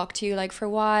someone to talk to, like, for a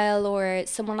while, or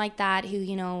someone like that who,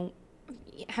 you know,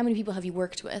 how many people have you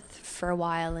worked with for a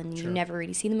while and you never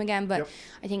really see them again? But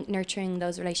I think nurturing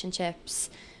those relationships,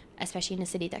 especially in a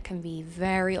city that can be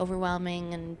very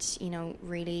overwhelming and, you know,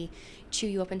 really chew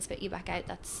you up and spit you back out,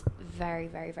 that's very,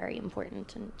 very, very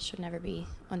important and should never be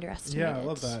underestimated. Yeah, I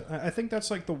love that. I think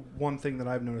that's, like, the one thing that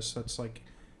I've noticed that's, like,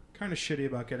 kind of shitty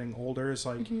about getting older is,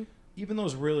 like, even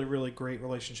those really, really great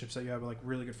relationships that you have with, like,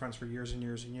 really good friends for years and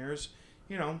years and years,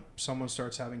 you know, someone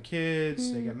starts having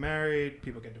kids, they get married,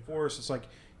 people get divorced. It's like,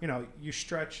 you know, you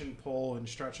stretch and pull and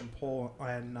stretch and pull.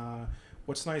 And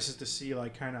what's nice is to see,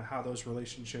 like, kind of how those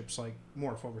relationships, like,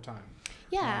 morph over time.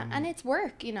 Yeah, and it's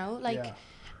work, you know, like,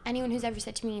 anyone who's ever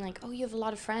said to me, like, oh, you have a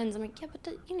lot of friends, I'm like, yeah,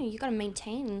 but, you know, you got to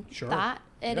maintain that.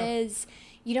 It is,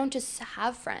 you don't just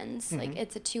have friends. Like,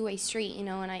 it's a two-way street, you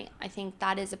know, and I think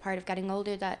that is a part of getting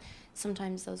older, that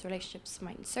sometimes those relationships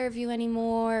mightn't serve you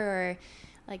anymore, or,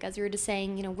 like, as we were just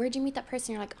saying, you know, where'd you meet that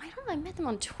person? You're like, I don't know, I met them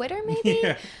on Twitter maybe.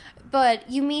 But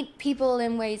you meet people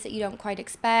in ways that you don't quite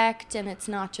expect, and it's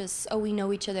not just, oh, we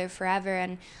know each other forever.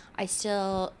 And I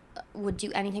still would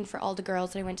do anything for all the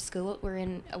girls that I went to school with. We're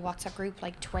in a WhatsApp group,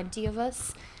 like 20 of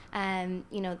us,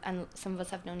 you know, and some of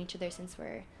us have known each other since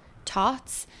we're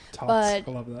tots. But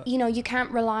I love that. You know, you can't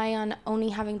rely on only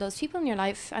having those people in your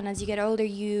life, and as you get older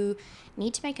you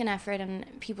need to make an effort.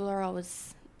 And people are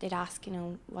always, they'd ask, you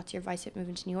know, what's your advice with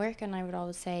moving to New York? And I would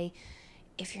always say,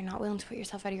 if you're not willing to put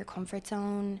yourself out of your comfort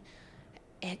zone,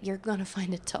 you're gonna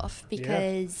find it tough,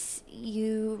 because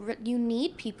you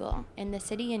need people in the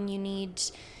city, and you need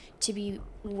to be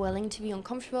willing to be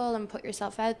uncomfortable and put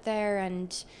yourself out there.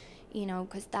 And, you know,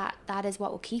 because that is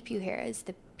what will keep you here, is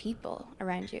the people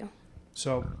around you.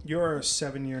 So you're a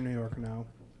 7-year New Yorker now.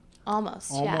 Almost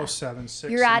 7,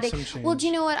 6. You're at it. Well, do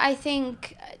you know what? I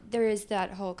think there is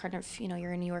that whole kind of, you know,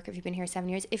 you're in New York if you've been here 7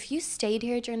 years. If you stayed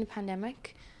here during the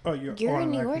pandemic, you're a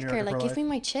New Yorker. Like, give me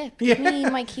my chip. Give me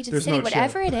my key to the city,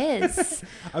 whatever it is.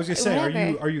 I was gonna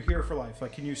say, are you here for life?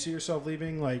 Like, can you see yourself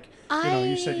leaving? Like, you know,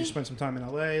 you said you spent some time in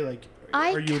LA. Like,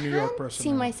 are you a New York person? I can't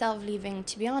see myself leaving,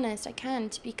 to be honest. I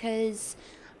can't, because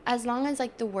as long as,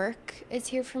 like, the work is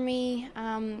here for me,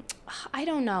 I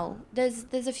don't know. There's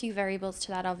a few variables to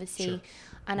that, obviously. Sure.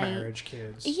 And marriage,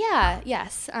 kids. Yeah,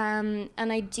 yes. And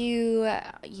I do,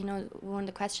 you know, one of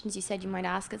the questions you said you might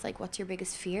ask is, like, what's your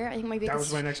biggest fear? I think my biggest... That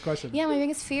was my next question. Yeah, my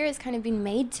biggest fear is kind of being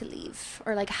made to leave,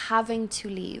 or, like, having to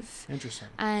leave. Interesting.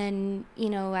 And,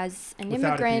 you know, as an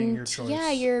Without immigrant... it being your choice.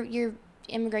 Yeah, your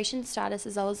immigration status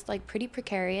is always, like, pretty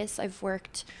precarious. I've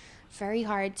worked very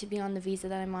hard to be on the visa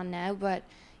that I'm on now, but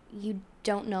you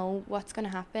don't know what's going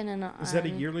to happen. And is that a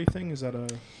yearly thing? Is that a...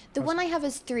 The one I have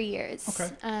is 3 years.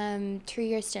 Okay.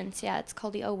 3-year stints. Yeah, it's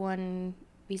called the O1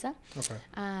 visa. Okay.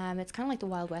 It's kind of like the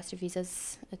Wild West of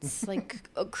visas. It's like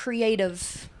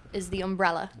creative is the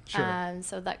umbrella. Sure.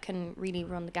 So that can really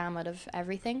run the gamut of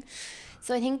everything.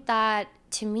 So I think that,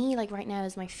 to me, like, right now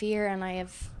is my fear, and I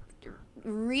have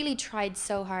really tried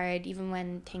so hard, even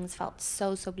when things felt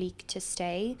so bleak, to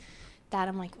stay, that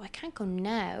I'm like, well, I can't go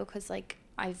now, because, like,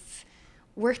 I've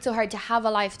worked so hard to have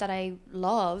a life that I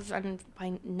love, and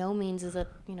by no means is it,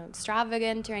 you know,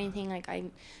 extravagant or anything. Like,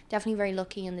 I'm definitely very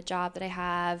lucky in the job that I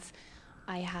have.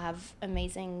 I have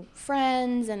amazing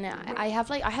friends, and I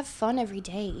have fun every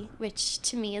day, which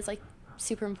to me is, like,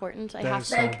 super important. I That have is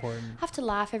to so like important. have to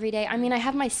laugh every day. I mean, I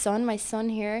have my son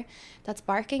here that's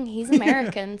barking. He's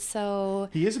American, so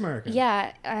He is American.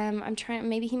 yeah. I'm trying.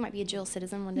 Maybe he might be a dual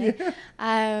citizen one day.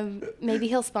 Maybe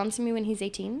he'll sponsor me when he's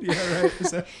 18. Yeah, right.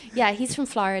 Is that, Yeah, he's from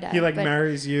Florida. he like but-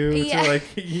 marries you Yeah. to like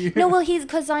you. No, well,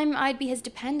 because I'd be his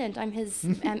dependent. I'm his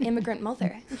immigrant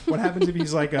mother. What happens if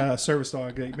he's like a service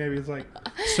dog? Like maybe it's like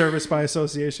service by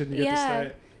association. You get to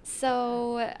stay.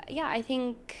 So, yeah, I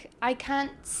think I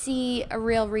can't see a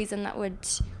real reason that would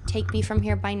take me from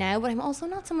here by now, but I'm also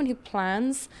not someone who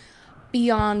plans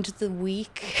beyond the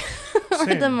week or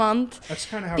the Same. month. That's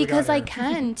kind of how Because we I got here.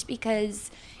 can't,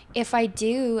 because if I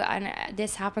do, and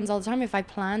this happens all the time, if I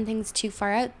plan things too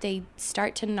far out, they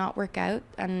start to not work out,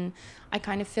 and I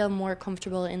kind of feel more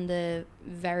comfortable in the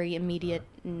very immediate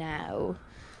now.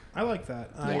 I like that.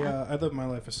 Yeah. I live my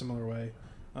life a similar way.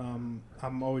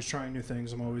 I'm always trying new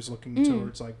things. I'm always looking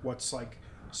towards like what's like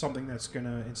something that's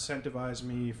gonna incentivize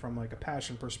me from like a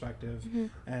passion perspective.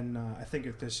 And I think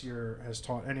if this year has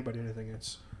taught anybody anything,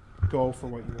 it's go for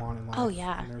what you want in life. Oh,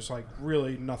 yeah. And there's like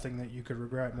really nothing that you could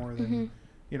regret more than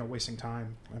wasting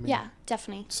time. I mean, Yeah,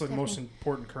 definitely. it's like the most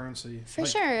important currency. For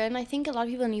Like, sure, and I think a lot of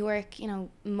people in New York,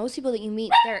 most people that you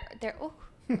meet, they're oh.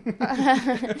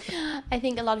 I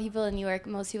think a lot of people in New York,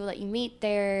 most people that you meet,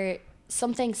 they're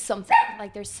something,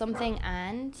 like there's something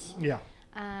and Yeah.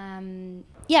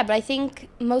 yeah, but I think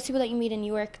most people that you meet in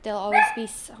New York, there'll always be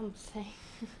something.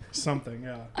 Something.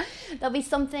 Yeah. There'll be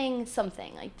something.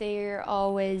 Like they're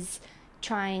always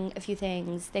trying a few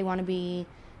things. They want to be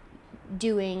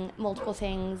doing multiple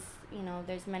things.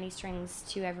 There's many strings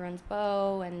to everyone's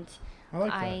bow, and I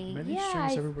like that. Many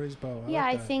strings, everybody's bow.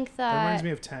 I that. think That reminds that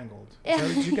me of Tangled.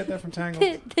 Did you get that from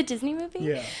Tangled? the Disney movie.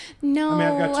 Yeah. No. I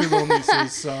mean, I've got two little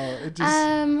nieces, so it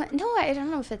just... No, I don't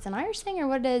know if it's an Irish thing or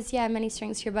what it is. Yeah, many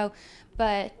strings to your bow.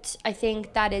 But I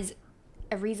think that is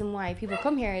a reason why people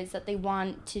come here, is that they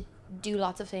want to do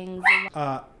lots of things.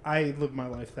 I live my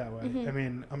life that way. I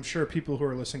mean, I'm sure people who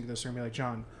are listening to this are going to be like,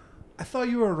 John, I thought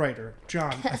you were a writer.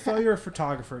 John, I thought you were a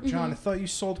photographer. John, I thought you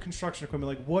sold construction equipment.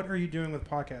 Like, what are you doing with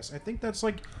podcasts? I think that's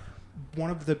like one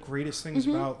of the greatest things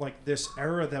about like this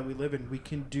era that we live in. We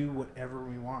can do whatever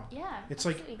we want. Yeah. It's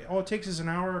absolutely. like all it takes is an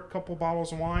hour, a couple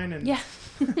bottles of wine, and Yeah.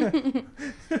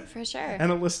 For sure.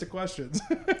 and a list of questions.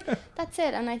 That's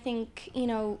it. And I think,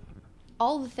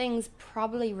 all the things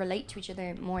probably relate to each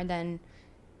other more than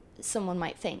someone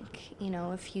might think.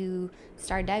 If you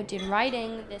started out doing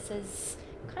writing, this is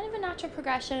kind of a natural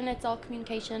progression. It's all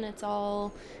communication. It's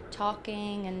all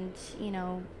talking and,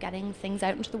 getting things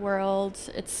out into the world.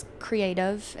 It's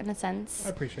creative in a sense. I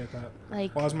appreciate that.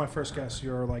 Like, Well, as my first guest,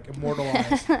 you're like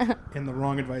immortalized in the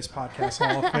Wrong Advice Podcast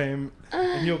Hall of Fame,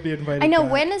 and you'll be invited I know.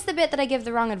 back. When is the bit that I give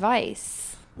the wrong advice?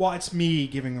 Well, it's me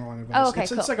giving the wrong advice. Oh, okay,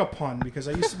 it's cool. like a pun, because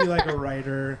I used to be like a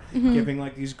writer giving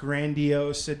like these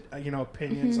grandiose,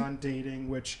 opinions on dating,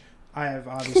 which I have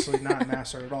obviously not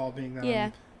mastered at all, being that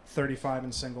I'm 35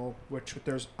 and single, which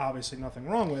there's obviously nothing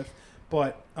wrong with.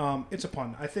 But it's a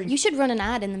pun. I think You should run an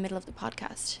ad in the middle of the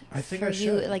podcast. I think for I you,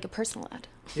 should. like a personal ad.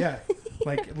 Yeah,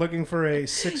 like looking for a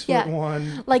 6'1".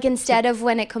 Yeah. Like instead of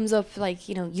when it comes up, like,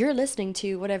 you're listening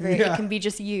to whatever, Yeah. it can be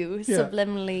just you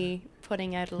subliminally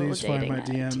putting out a little Please find dating my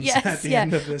ad. DMs Yes, at the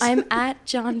end of this. I'm at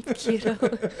John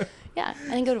Pacuto. Yeah,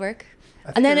 and then go to work.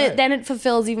 I think And then you're it right. then it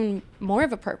fulfills even more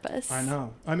of a purpose. I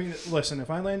know. I mean, listen, if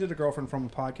I landed a girlfriend from a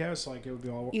podcast, like it would be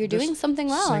all. You're this doing something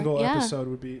well. Single Yeah. episode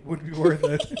would be worth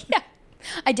it. Yeah.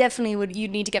 I definitely would.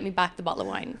 You'd need to get me back the bottle of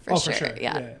wine for sure. For sure.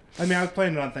 Yeah. I mean, I was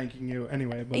planning on thanking you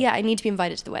anyway, but Yeah, I need to be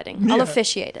invited to the wedding. I'll Yeah.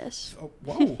 officiate it. Oh,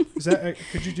 whoa, is that?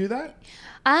 Could you do that?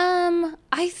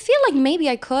 I feel like maybe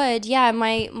I could. Yeah,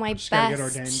 my Just gotta get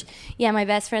best. ordained. Yeah, my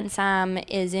best friend Sam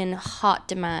is in hot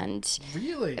demand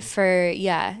Really? for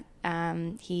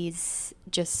he's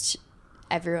just,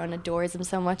 everyone adores him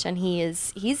so much, and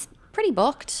he's pretty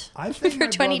booked I think for my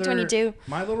 2022.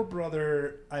 My little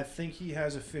brother, I think he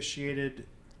has officiated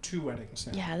 2 weddings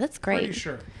now. Yeah, that's great. Pretty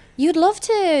sure. You'd love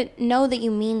to know that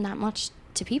you mean that much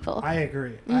to people. I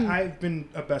agree. I've been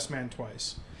a best man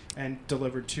twice and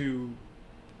delivered 2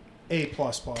 A++. I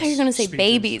thought you were gonna say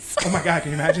babies. Oh my God,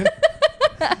 can you imagine?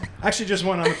 Actually, just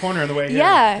one on the corner on the way here.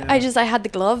 Yeah, I had the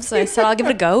gloves, so I said I'll give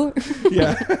it a go.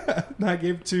 Yeah. I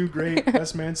gave 2 great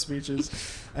best man speeches.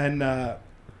 And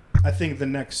I think the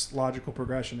next logical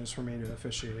progression is for me to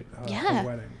officiate a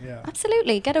wedding. Yeah.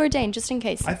 Absolutely, get ordained just in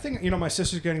case. I think, my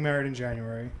sister's getting married in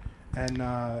January,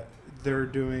 and they're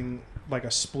doing like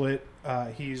a split.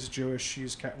 He's Jewish,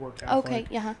 she's we're Catholic. Okay,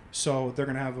 yeah. So they're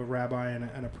going to have a rabbi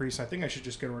and a priest. I think I should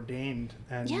just get ordained.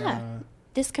 And Yeah.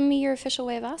 This can be your official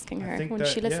way of asking I her think when that-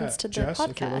 she listens to the Jess, podcast.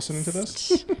 if you're listening to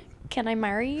this. Can I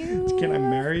marry you? Can I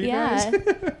marry you guys?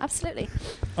 Absolutely.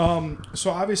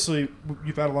 So obviously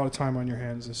you've had a lot of time on your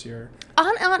hands this year.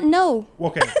 No.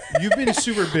 Okay, you've been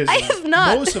super busy. I have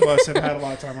not. Most of us have had a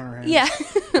lot of time on our hands. Yeah.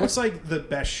 What's like the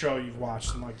best show you've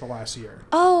watched in like the last year?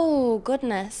 Oh,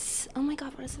 goodness. Oh my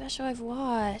God, what is the best show I've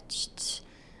watched?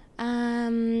 Do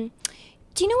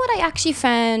you know what I actually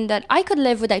found? That I could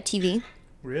live without TV.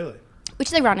 Really? Which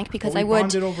is ironic because Well, I we would.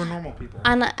 bonded over normal people.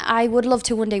 And I would love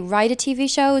to one day write a TV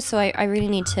show, so I really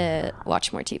need to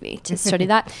watch more TV to study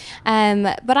that.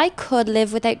 But I could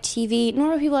live without TV.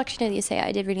 Normal people actually know that you say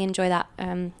I did really enjoy that,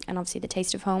 and obviously The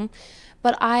Taste of Home.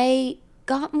 But I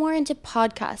got more into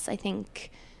podcasts, I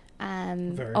think,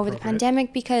 over the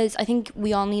pandemic because I think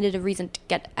we all needed a reason to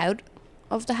get out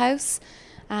of the house.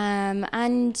 And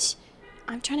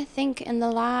I'm trying to think in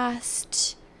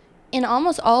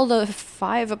almost all the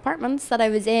 5 apartments that I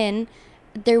was in,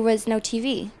 there was no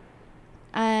TV.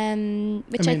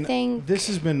 Which I think... This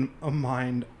has been a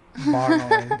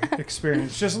mind-boggling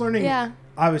experience. Just learning,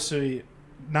 obviously,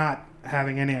 not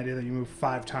having any idea that you moved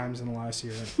 5 times in the last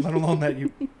year, let alone that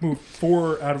you moved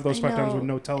 4 out of those 5 times with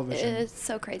no television. It's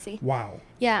so crazy. Wow.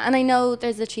 Yeah, and I know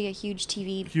there's literally a huge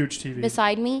TV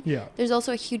beside me. Yeah. There's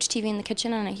also a huge TV in the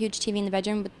kitchen and a huge TV in the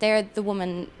bedroom, but they're the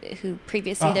woman who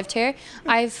previously lived here.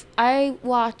 I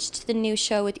watched the new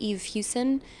show with Eve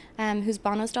Hewson, who's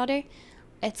Bono's daughter.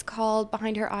 It's called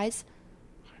Behind Her Eyes.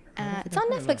 It's on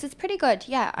Netflix. It's pretty good.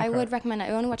 Yeah, okay. I would recommend it. I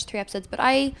only watched 3 episodes, but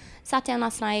I sat down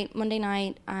last night, Monday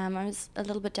night. I was a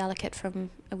little bit delicate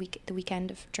from the weekend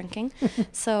of drinking,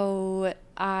 so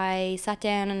I sat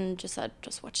down and just said,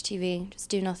 just watch TV, just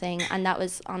do nothing, and that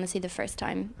was honestly the first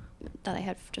time that I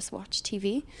had just watched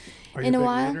TV in a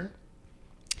while. Reader?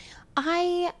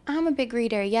 I am a big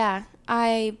reader. Yeah,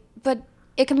 but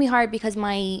it can be hard because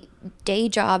my day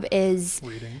job is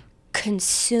reading.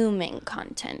 Consuming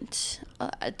content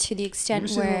to the extent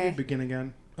where... Have you seen the movie Begin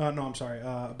Again? No, I'm sorry.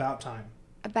 About Time.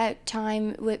 About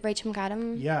Time with Rachel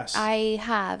McAdams? Yes. I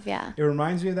have, yeah. It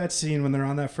reminds me of that scene when they're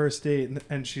on that first date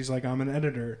and she's like, I'm an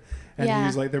editor. And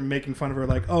he's like, they're making fun of her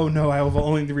like, oh no, I will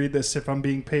only read this if I'm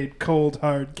being paid cold,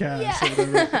 hard cash. Yeah. Or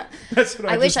whatever. That's what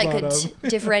I wish I could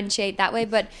differentiate that way.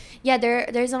 But yeah,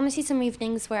 there's honestly some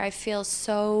evenings where I feel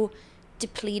so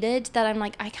depleted that I'm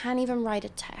like, I can't even write a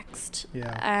text.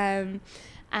 Yeah.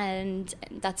 And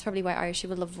that's probably why Irish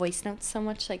people love voice notes so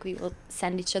much. Like, we will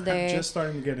send each other... I'm just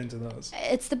starting to get into those.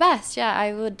 It's the best, yeah.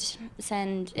 I would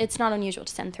send... It's not unusual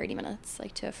to send 30 minutes,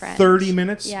 like, to a friend. 30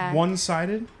 minutes? Yeah.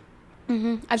 One-sided?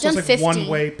 Mm-hmm. I've done it's 50. like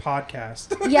one-way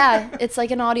podcast. Yeah, it's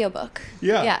like an audiobook.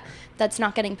 Yeah. Yeah, that's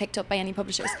not getting picked up by any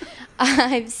publishers.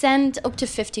 I've sent up to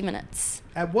 50 minutes.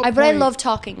 At what point... But I love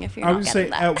talking, if you're not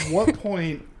getting that. I would say, at what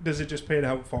point does it just pay to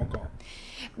have a phone call?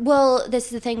 Well, this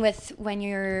is the thing with when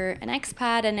you're an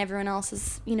expat and everyone else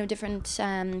is, different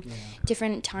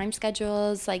different time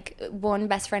schedules. Like, one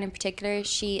best friend in particular,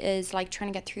 she is like trying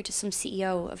to get through to some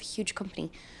CEO of a huge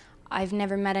company. I've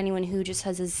never met anyone who just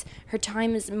has her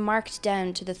time is marked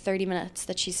down to the 30 minutes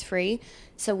that she's free.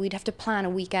 So we'd have to plan a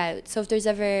week out. So if there's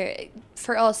ever,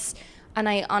 for us, and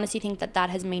I honestly think that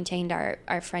has maintained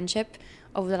our friendship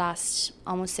over the last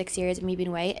almost 6 years of me being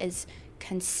away, is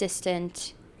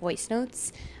consistent voice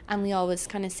notes. And we always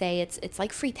kind of say it's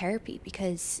like free therapy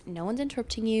because no one's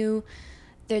interrupting you.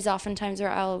 There's often times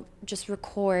where I'll just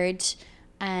record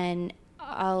and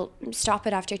I'll stop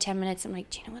it after 10 minutes. I'm like,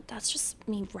 do you know what? That's just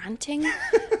me ranting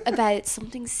about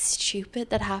something stupid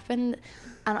that happened.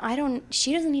 And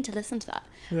she doesn't need to listen to that.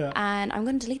 Yeah. And I'm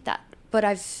going to delete that. But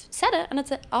I've said it and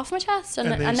it's off my chest and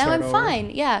now I'm over. fine.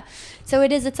 Yeah. So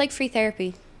it's like free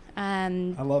therapy. I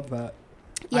love that.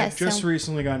 Yes, I've just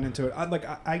recently gotten into it.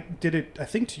 I did it, I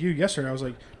think, to you yesterday. I was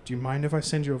like, do you mind if I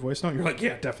send you a voice note? You're like,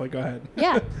 yeah, definitely, go ahead.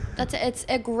 Yeah, it's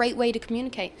a great way to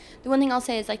communicate. The one thing I'll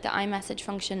say is, like, the iMessage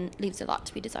function leaves a lot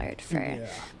to be desired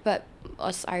but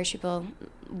us Irish people,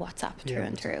 WhatsApp through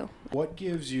and through. What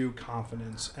gives you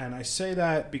confidence? And I say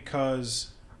that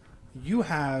because you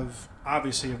have,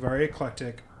 obviously, a very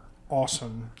eclectic,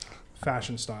 awesome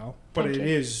fashion style, but it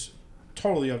is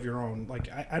totally of your own. Like,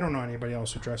 I don't know anybody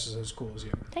else who dresses as cool as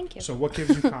you. Thank you. So what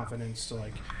gives you confidence to,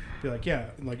 like, be like, yeah,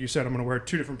 like you said, I'm going to wear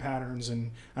 2 different patterns and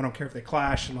I don't care if they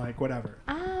clash and, like, whatever?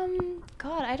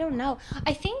 God, I don't know.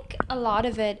 I think a lot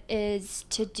of it is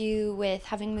to do with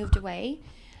having moved away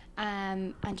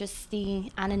and just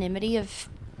the anonymity of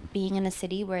being in a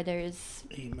city where there's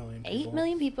 8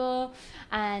 million people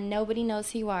and nobody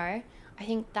knows who you are. I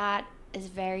think that is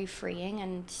very freeing.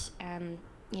 And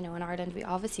in Ireland, we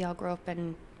obviously all grew up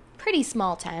in pretty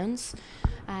small towns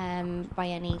by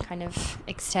any kind of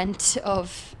extent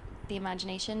of the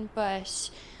imagination. But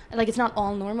like it's not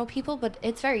all normal people, but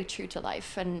it's very true to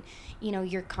life. And, you know,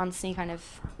 you're constantly kind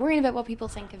of worrying about what people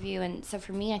think of you. And so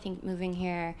for me, I think moving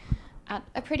here at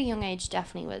a pretty young age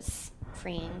definitely was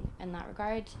freeing in that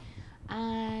regard.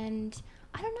 And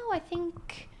I don't know, I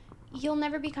think you'll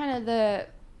never be kind of the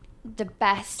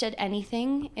best at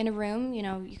anything in a room. You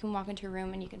know, you can walk into a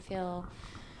room and you can feel,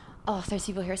 oh, there's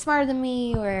people here smarter than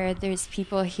me, or there's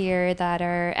people here that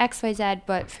are XYZ.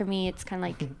 But for me, it's kind of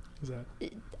like,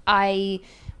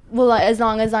 as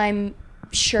long as I'm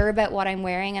sure about what I'm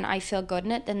wearing and I feel good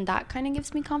in it, then that kind of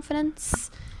gives me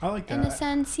confidence. I like that. In a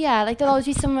sense, yeah. Like there'll always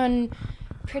be someone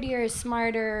prettier,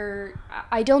 smarter.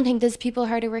 I don't think there's people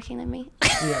harder working than me.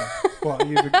 Yeah. Well,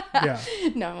 yeah.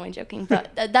 No, I'm only joking.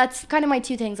 But that's kind of my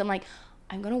two things. I'm like,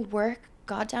 I'm going to work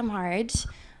goddamn hard,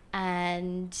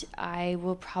 and I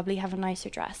will probably have a nicer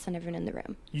dress than everyone in the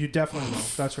room. You definitely will.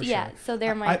 That's for sure. Yeah, so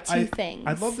they're my two things.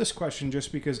 I love this question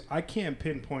just because I can't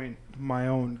pinpoint my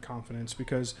own confidence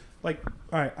because, like,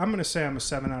 all right, I'm going to say I'm a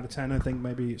 7 out of 10. I think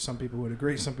maybe some people would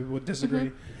agree, some people would disagree.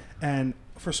 Mm-hmm. And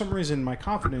for some reason, my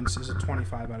confidence is a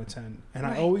 25 out of 10. And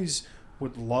I always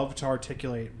would love to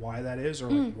articulate why that is, or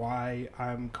like why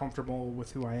I'm comfortable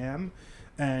with who I am.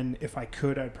 And if I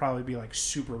could, I'd probably be like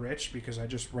super rich because I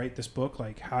just write this book,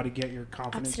 like how to get your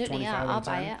confidence. Absolutely, 25 yeah. out of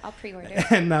 10. I'll buy it. I'll pre-order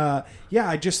it. And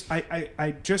I just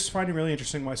find it really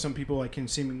interesting why some people like can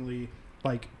seemingly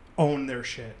like own their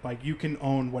shit. Like you can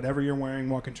own whatever you're wearing,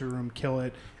 walk into a room, kill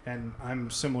it. And I'm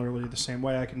similarly the same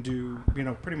way. I can do, you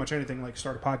know, pretty much anything, like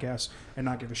start a podcast and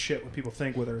not give a shit what people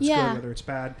think, whether it's good, whether it's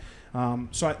bad.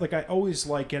 So I always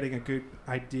like getting a good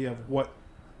idea of what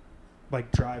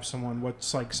like drives someone,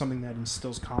 what's like something that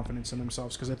instills confidence in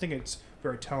themselves, because I think it's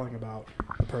very telling about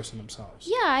the person themselves.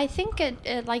 Yeah, I think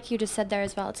it like you just said there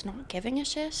as well, it's not giving a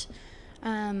shit.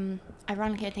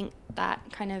 Ironically, I think that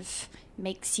kind of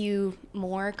makes you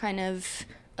more kind of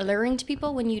alluring to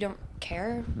people when you don't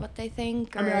care what they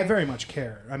think. I mean, I very much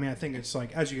care. I mean, I think it's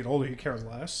like as you get older, you care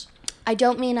less. I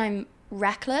don't mean I'm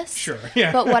reckless. Sure,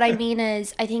 yeah. But what I mean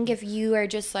is, I think if you are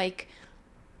just like,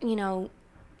 you know,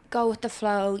 go with the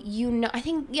flow, you know, I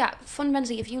think, yeah,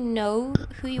 fundamentally, if you know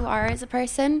who you are as a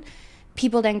person,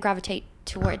 people then gravitate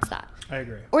towards that. I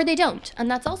agree. Or they don't, and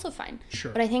that's also fine.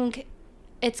 Sure. But I think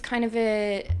it's kind of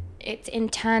it's in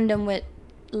tandem with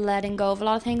letting go of a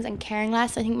lot of things and caring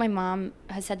less. I think my mom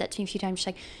has said that to me a few times. She's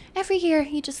like, every year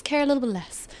you just care a little bit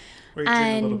less. Or you drink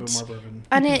a little bit more bourbon.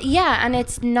 And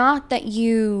it's not that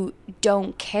you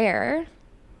don't care.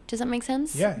 Does that make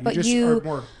sense? Yeah, you are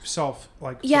more fulfilled.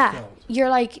 You're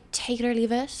like, take it or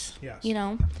leave it. Yes. You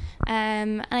know?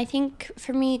 And I think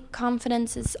for me,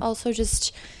 confidence is also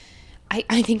just,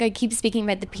 I think I keep speaking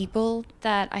about the people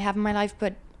that I have in my life,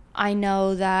 but I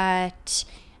know that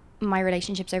my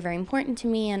relationships are very important to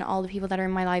me, and all the people that are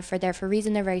in my life are there for a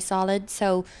reason. They're very solid.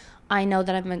 So I know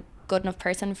that I'm a good enough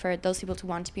person for those people to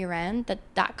want to be around,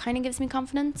 that kind of gives me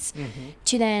confidence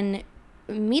to then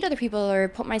meet other people or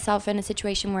put myself in a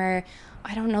situation where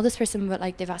I don't know this person, but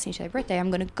like they've asked me to their birthday, I'm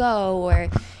gonna go, or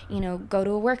you know, go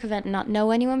to a work event and not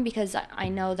know anyone, because I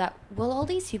know that, well, all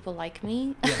these people like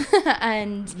me.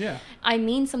 And I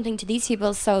mean something to these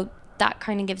people, so that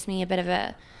kind of gives me a bit of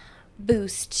a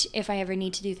boost if I ever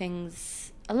need to do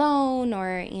things alone,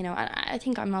 or you know, I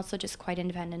think I'm also just quite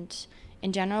independent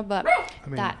in general, but I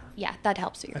mean, that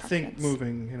helps with your confidence. Think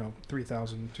moving, you know,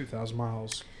 3,000, 2,000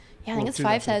 miles. Yeah, I think it's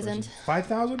 5,000.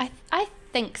 5,000? I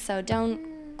think so.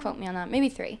 Don't quote me on that. Maybe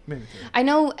 3. Maybe 3. I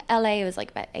know LA was like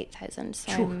about 8,000.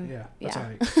 So sure, that's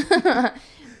right.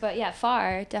 But yeah,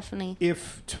 far, definitely.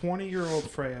 If 20-year-old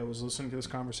Freya was listening to this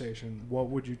conversation, what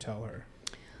would you tell her?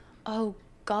 Oh,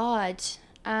 God.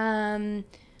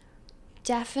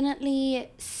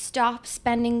 Definitely stop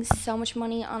spending so much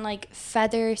money on like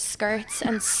feather skirts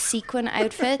and sequin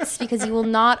outfits, because you will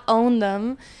not own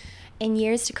them in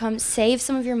years to come. Save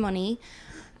some of your money.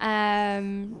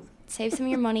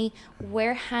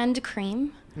 Wear hand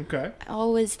cream. Okay. I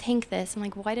always think this. I'm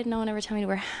like, why did no one ever tell me to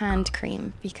wear hand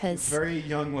cream? Because very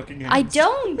young looking hands. I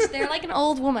don't. They're like an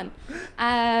old woman. No,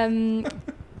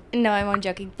 I'm only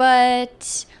joking.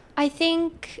 But I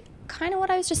think kind of what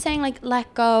I was just saying, like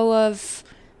let go of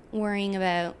worrying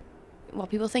about what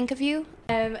people think of you.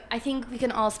 I think we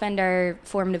can all spend our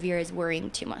formative years worrying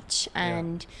too much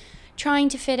and trying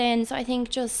to fit in. So I think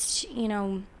just, you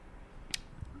know,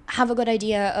 have a good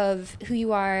idea of who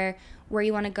you are, where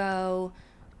you want to go,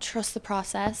 trust the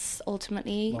process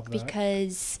ultimately,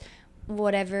 because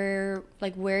whatever,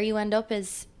 like where you end up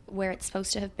is where it's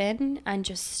supposed to have been, and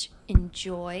just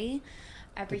enjoy.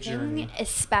 everything,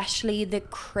 especially the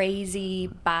crazy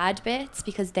bad bits,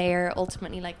 because they're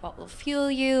ultimately like what will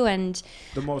fuel you, and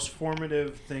the most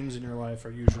formative things in your life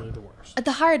are usually the worst.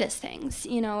 The hardest things,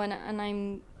 you know,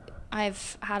 and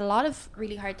I've had a lot of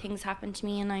really hard things happen to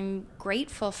me, and I'm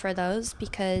grateful for those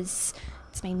because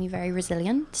it's made me very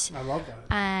resilient. I love that.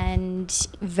 And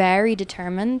very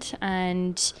determined,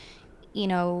 and you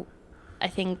know, I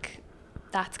think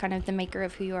that's kind of the maker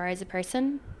of who you are as a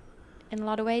person in a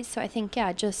lot of ways. So I think,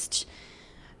 yeah, just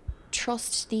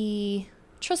trust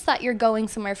that you're going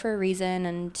somewhere for a reason,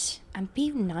 and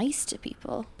be nice to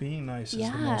people. Being nice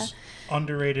is the most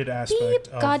underrated aspect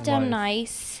of goddamn life.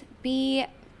 Nice. Be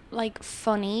like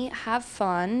funny, have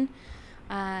fun.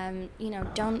 You know,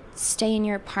 don't stay in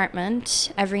your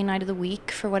apartment every night of the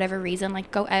week for whatever reason.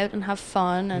 Like, go out and have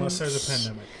fun. Unless there's a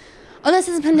pandemic. Unless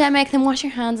there's a pandemic, then wash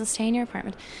your hands and stay in your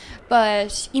apartment.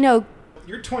 But, you know...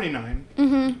 You're 29.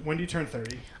 Mm-hmm. When do you turn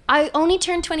 30? I only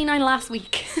turned 29 last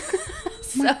week.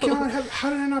 So, my God,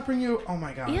 how did I not bring you... Oh,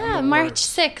 my God. Yeah, March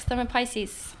 6th. I'm a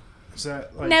Pisces. Is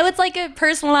that like... Now it's like a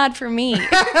personal ad for me.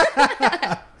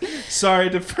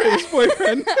 Sorry to Freya's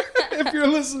boyfriend if you're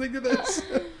listening to this.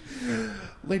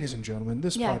 Ladies and gentlemen,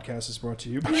 this podcast is brought to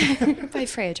you by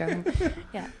Freya Drohan.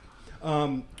 Yeah.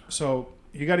 So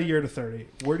you got a year to 30.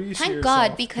 Where do you see yourself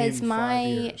God, because in 5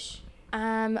 years?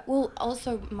 Well,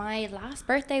 also my last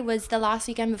birthday was the last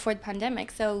weekend before the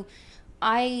pandemic. So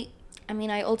I mean,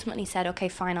 I ultimately said, okay,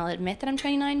 fine, I'll admit that I'm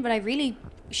 29, but I really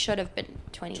should have been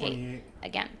 28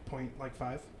 again. Point like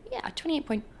 5? Yeah,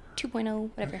 28.2.0,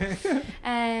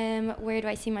 whatever. Where do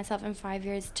I see myself in 5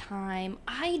 years' time?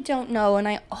 I don't know, and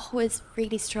I always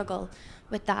really struggle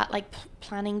with that, like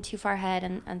planning too far ahead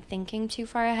and thinking too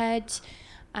far ahead.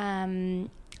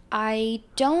 I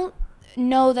don't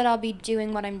know that I'll be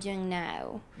doing what I'm doing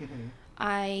now. Mm-hmm.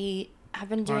 I have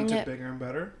been doing it bigger and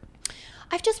better.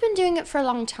 I've just been doing it for a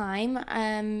long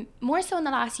time. More so in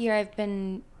the last year, I've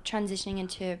been transitioning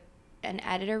into an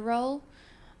editor role.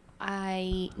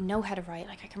 I know how to write.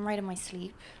 Like, I can write in my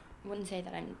sleep. I wouldn't say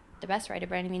that I'm the best writer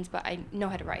by any means, but I know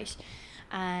how to write.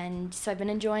 And so I've been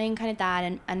enjoying kind of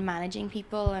that and managing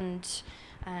people. And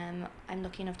I'm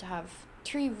lucky enough to have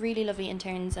 3 really lovely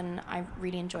interns, and I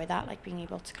really enjoy that, like being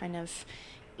able to kind of,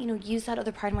 you know, use that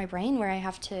other part of my brain where I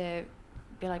have to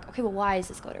be like, okay, well, why is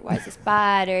this good, or why is this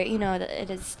bad, or, you know, that it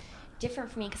is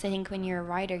different for me, because I think when you're a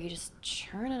writer, you just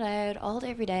churn it out all day,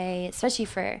 every day, especially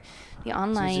for the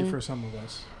online. It's easy for some of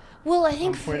us. Well, I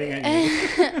think I'm pointing at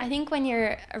you. I think when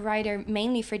you're a writer,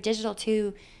 mainly for digital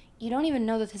too, you don't even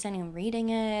know that there's anyone reading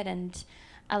it, and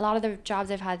a lot of the jobs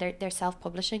I've had, they're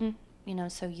self-publishing, you know,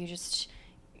 so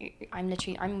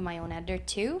I'm my own editor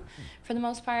too, for the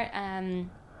most part.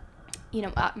 You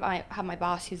know, I have my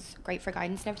boss who's great for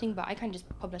guidance and everything, but I kind of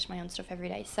just publish my own stuff every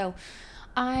day. So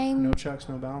I'm... No checks,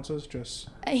 no balances, just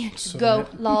go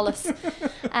lawless.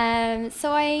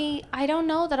 So I don't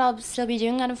know that I'll still be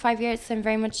doing that in 5 years. I'm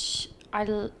very much... I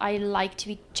like to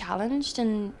be challenged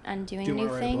and doing new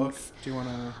things. Do you want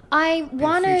to be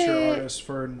a feature artist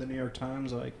for the New York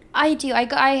Times? Like, I do.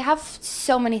 I have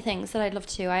so many things that I'd love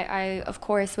to. I of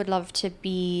course would love to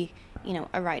be, you know,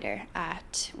 a writer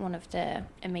at one of the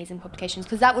amazing publications,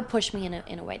 because that would push me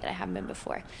in a way that I haven't been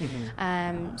before.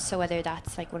 Mm-hmm. So whether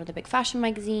that's like one of the big fashion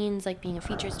magazines, like being a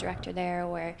features director there,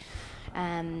 or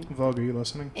Vogue, are you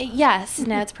listening? Yes,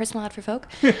 now it's a personal ad for Vogue.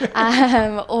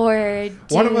 Or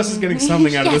one of us is getting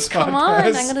something out of this podcast. Come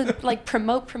on, I'm gonna like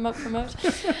promote. What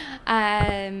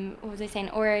was I saying?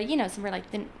 Or, you know, somewhere like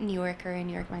the New Yorker or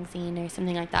New York Magazine or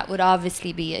something like that would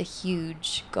obviously be a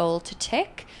huge goal to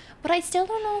tick. But I still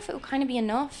don't know if it would kind of be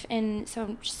enough. And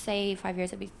so, say 5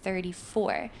 years, I'd be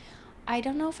 34. I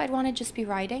don't know if I'd want to just be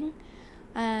writing.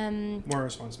 More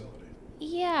responsibility.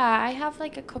 Yeah, I have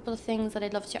like a couple of things that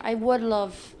I'd love to. I would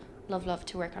love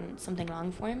to work on something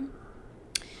long form.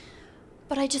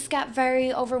 But I just get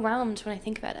very overwhelmed when I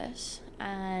think about it.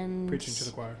 And preaching to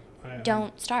the choir.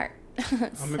 Don't start.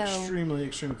 I'm extremely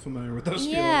familiar with those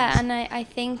feelings. Yeah, and I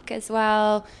think as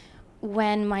well,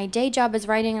 when my day job is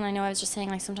writing, and I know I was just saying,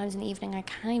 like, sometimes in the evening I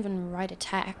can't even write a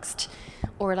text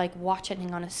or like watch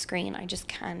anything on a screen. I just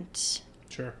can't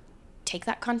take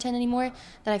that content anymore,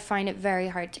 that I find it very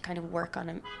hard to kind of work on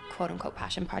a quote-unquote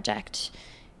passion project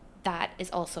that is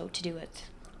also to do with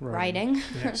writing.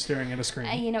 Yeah, staring at a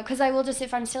screen. You know, because I will just,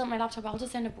 if I'm still at my laptop, I'll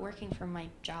just end up working for my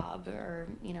job, or,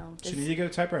 you know. So you need to get a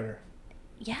typewriter.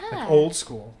 Yeah. Like old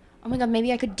school. Oh my God,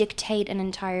 maybe I could dictate an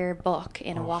entire book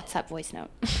in a WhatsApp voice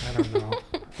note. I don't know.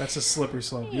 That's a slippery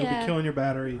slope. You'll be killing your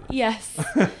battery. Yes.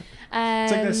 It's like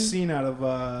that scene out of...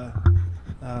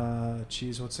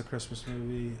 what's the Christmas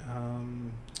movie?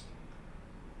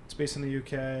 It's based in the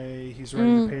UK. He's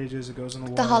writing the pages. It goes in the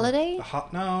water. The Holiday?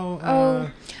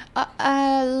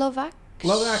 Love Actually.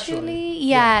 Love Actually.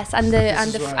 Yes, and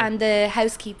right. and the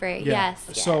housekeeper. Yeah.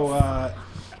 Yes. So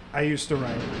I used to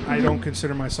write. I don't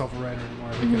consider myself a writer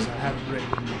anymore because I haven't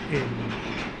written in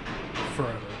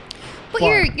forever. But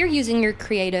you're using your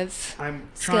creative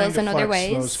skills in other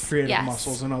ways. Those creative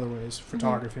muscles in other ways.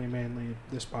 Photography mainly.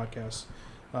 This podcast,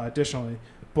 additionally,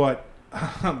 but.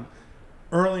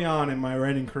 Early on in my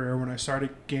writing career, when I started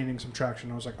gaining some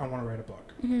traction, I was like, I want to write a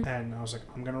book. And I was like,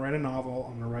 I'm going to write a novel.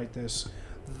 I'm going to write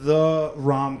the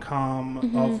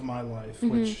rom-com of my life,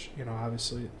 which,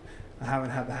 obviously I haven't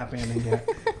had the happy ending yet.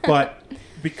 But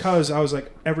because I was like,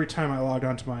 every time I logged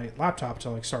onto my laptop to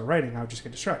like start writing, I would just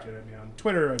get distracted. I'd be on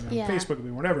Twitter, I'd be on Facebook, I'd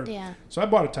be whatever. Yeah. So I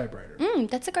bought a typewriter.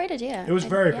 That's a great idea. It was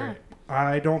very great.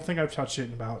 I don't think I've touched it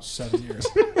in about 7 years.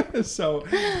 So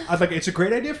I was like, it's a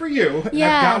great idea for you.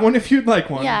 Yeah. I've got one if you'd like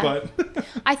one. Yeah. But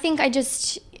I think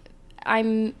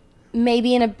I'm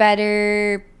maybe in a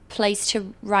better place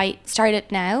to start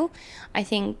it now. I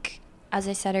think, as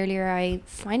I said earlier, I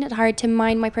find it hard to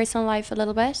mind my personal life a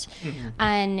little bit.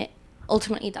 And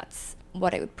ultimately that's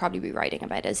what I would probably be writing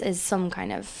about is some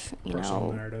kind of,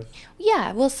 personal narrative.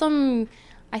 Yeah. Well,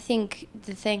 I think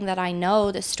the thing that I know,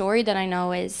 the story that I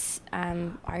know is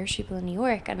Irish people in New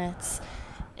York, and it's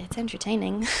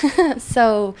entertaining.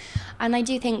 So, and I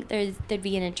do think there'd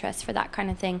be an interest for that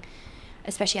kind of thing,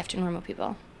 especially after normal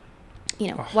people.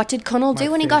 What did Connell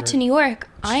do when he got to New York?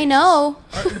 Jeez. I know.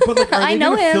 But like, are I they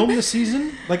know going to him. film the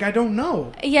season? Like, I don't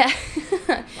know. Yeah.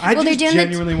 I just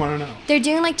genuinely want to know. They're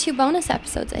doing like 2 bonus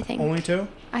episodes, I think. Only 2?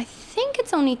 I think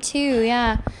it's only 2,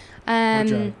 yeah.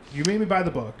 You made me buy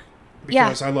the book.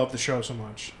 Because I love the show so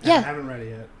much. And I haven't read it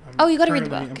yet. You got to read the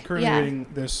book. I'm currently reading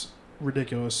this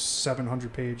ridiculous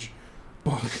 700-page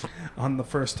book on the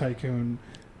first tycoon,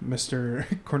 Mr.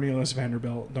 Cornelius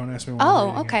Vanderbilt. Don't ask me why.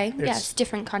 Oh, okay. Yes,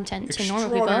 different content to normal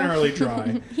people. Extraordinarily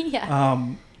dry. Yeah.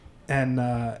 And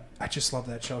I just love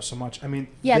that show so much. I mean,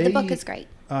 the book is great.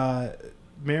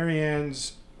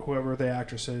 Marianne's, whoever the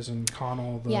actress is, and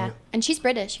Connell. And she's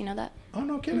British, you know that? Oh,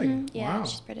 no kidding. Yeah, wow.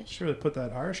 she's British. She really put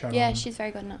that Irish hat on. Yeah, she's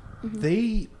very good in it.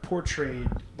 They portrayed,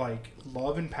 like,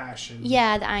 love and passion.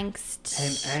 Yeah, the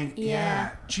angst. And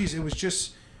yeah. Jeez, it was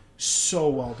just so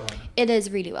well done. It is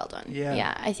really well done. Yeah.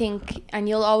 Yeah, I think, and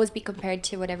you'll always be compared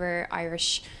to whatever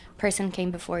Irish person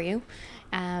came before you.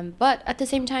 But at the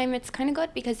same time, it's kind of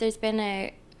good because there's been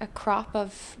a crop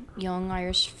of young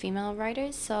Irish female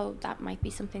writers, so that might be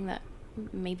something that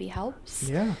maybe helps.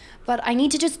 Yeah. But I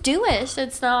need to just do it.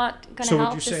 It's not going to help.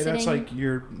 So would you say that's like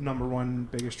your number one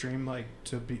biggest dream, like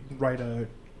to write a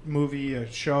movie,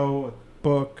 a show, a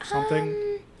book,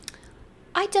 something?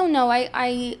 I don't know.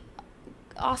 I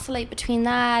oscillate between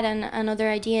that and other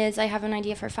ideas. I have an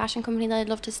idea for a fashion company that I'd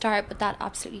love to start, but that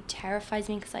absolutely terrifies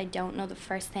me because I don't know the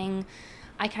first thing.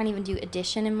 I can't even do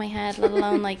addition in my head, let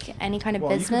alone like any kind of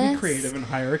business. You can be creative and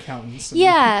hire accountants.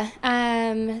 Yeah.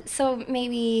 So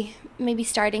maybe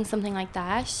starting something like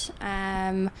that.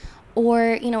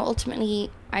 Or,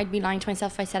 ultimately I'd be lying to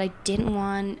myself if I said I didn't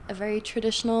want a very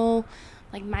traditional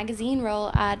like magazine role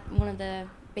at one of the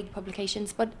big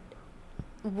publications. But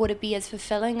would it be as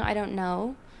fulfilling? I don't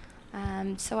know.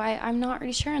 So I'm not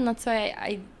really sure, and that's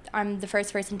why I'm the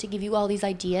first person to give you all these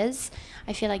ideas.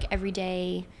 I feel like every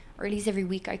day, or at least every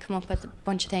week, I come up with a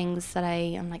bunch of things that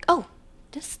I'm like, oh,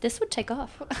 this would take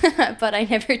off, but I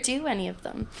never do any of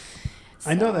them.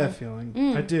 So, I know that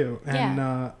feeling. I do, and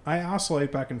I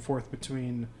oscillate back and forth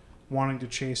between wanting to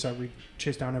chase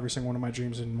down every single one of my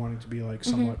dreams and wanting to be like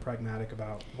somewhat pragmatic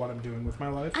about what I'm doing with my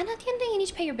life. And at the end of the day, you need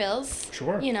to pay your bills.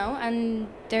 Sure. And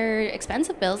they're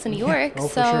expensive bills in New York. Oh,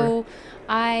 so for sure.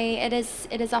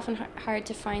 It is often hard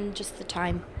to find just the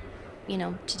time,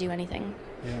 to do anything.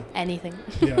 Yeah. Anything.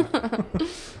 Yeah.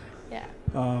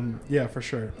 Yeah. Yeah, for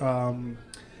sure.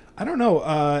 I don't know.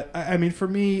 I mean, for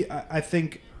me, I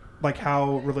think like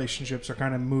how relationships are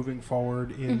kind of moving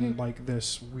forward in like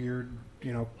this weird,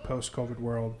 post-COVID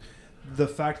world. The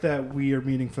fact that we are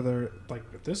meeting for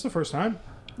this is the first time.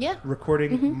 Yeah.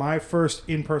 Recording my first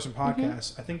in-person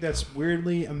podcast. I think that's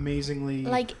weirdly, amazingly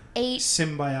like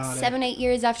symbiotic. 7-8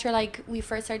 years after like we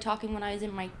first started talking when I was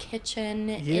in my kitchen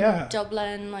in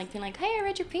Dublin, like being like, hey, I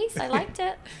read your piece, I liked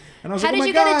it. And I was How like, did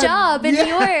you get a job in New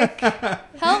York?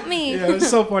 Help me. Yeah, it was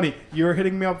so funny. You were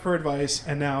hitting me up for advice,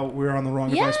 and now we're on the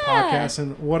Wrong Advice podcast.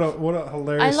 And what a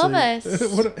hilarious! I love it.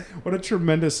 what a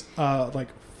tremendous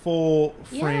full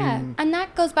frame. Yeah, and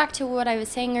that goes back to what I was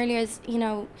saying earlier. Is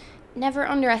never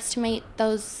underestimate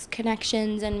those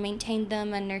connections and maintain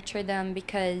them and nurture them,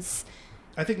 because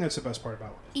I think that's the best part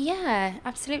about it. Yeah,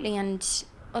 absolutely. And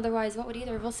otherwise, what would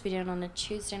either of us be doing on a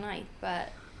Tuesday night? But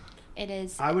It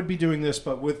is. I would be doing this,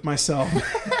 but with myself,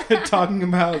 talking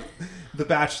about The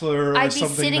Bachelor or I'd be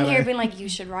something. sitting here being like, you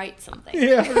should write something.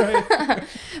 Yeah, right.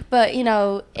 But, you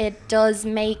know, it does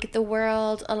make the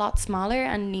world a lot smaller,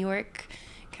 and New York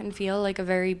can feel like a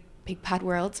very big bad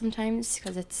world sometimes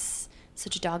because it's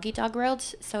such a dog-eat-dog world.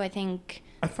 So I think...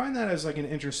 I find that as like an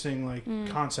interesting like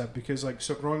concept because like,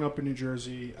 so growing up in New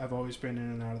Jersey, I've always been in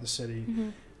and out of the city. Mm-hmm.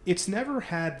 It's never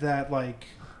had that like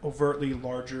overtly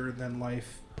larger than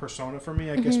life persona for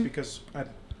me, I guess, because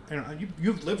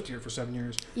you've lived here for 7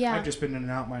 years. Yeah. I've just been in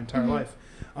and out my entire life.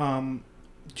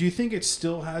 Do you think it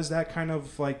still has that kind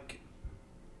of like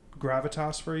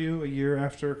gravitas for you a year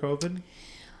after COVID?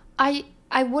 I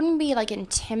wouldn't be like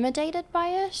intimidated by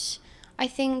it. I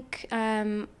think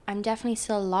I'm definitely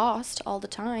still lost all the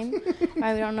time.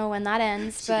 I don't know when that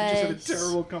ends, So but you just had a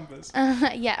terrible compass.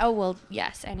 yeah. Oh well,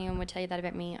 yes. Anyone would tell you that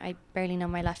about me. I barely know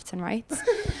my lefts and rights.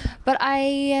 But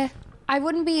I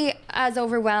wouldn't be as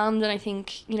overwhelmed. And I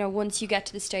think, you know, once you get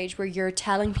to the stage where you're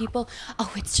telling people,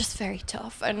 oh, it's just very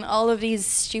tough, and all of these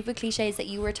stupid cliches that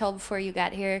you were told before you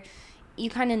got here,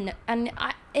 you kind of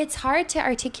it's hard to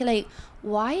articulate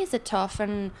why is it tough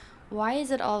and why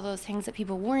is it all those things that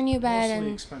people warn you about. Mostly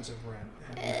and expensive rent.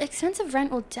 expensive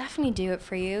rent will definitely do it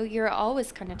for you. You're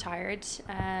always kind of tired.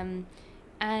 And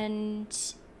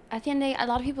at the end of the day, a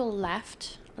lot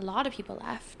of people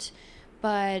left.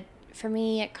 But for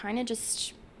me, it kind of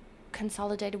just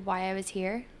consolidated why I was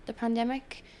here, the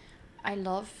pandemic. I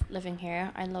love living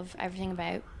here. I love everything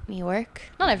about New York.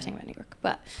 Not everything about New York,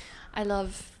 but I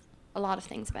love a lot of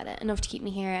things about it, enough to keep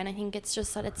me here. And I think it's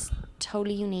just that it's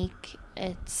totally unique.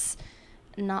 It's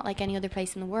not like any other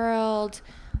place in the world.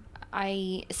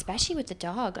 Especially with the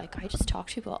dog, like I just talk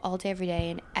to people all day, every day,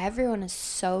 and everyone is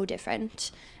so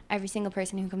different. Every single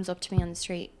person who comes up to me on the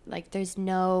street, like there's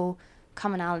no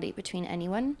commonality between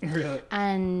anyone. Really?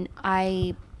 And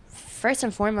I, first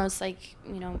and foremost, like,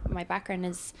 you know, my background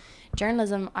is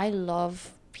journalism. I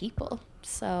love people.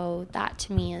 So that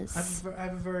to me is... I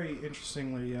have a very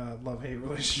interestingly love-hate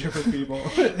relationship with people.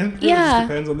 It really just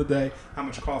depends on the day, how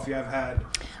much coffee I've had.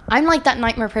 I'm like that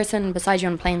nightmare person beside you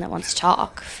on a plane that wants to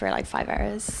talk for like 5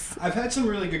 hours. I've had some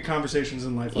really good conversations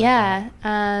in life like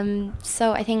that.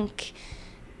 So I think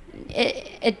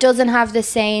it doesn't have the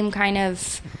same kind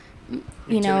of,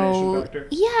 you know... Factor.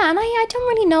 Yeah, and I don't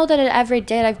really know that it ever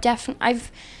did.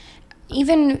 I've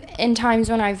even in times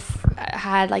when I've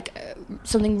had like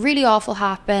something really awful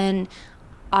happen,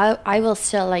 I will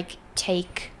still like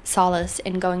take solace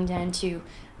in going down to,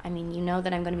 I mean, you know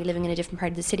that I'm going to be living in a different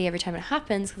part of the city every time it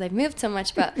happens because I've moved so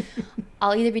much, but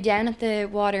I'll either be down at the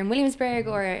water in Williamsburg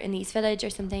or in the East Village or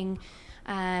something,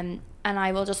 and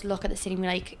I will just look at the city and be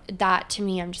like, that to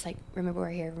me, I'm just like, remember we're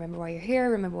here, remember why you're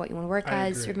here, remember what you want to work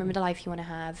as, remember the life you want to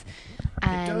have.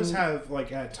 It does have,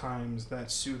 like, at times, that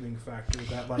soothing factor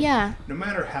that, like, no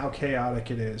matter how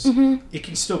chaotic it is, it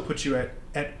can still put you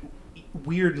at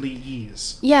weirdly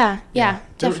ease. Yeah,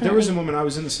 definitely. There was a moment, I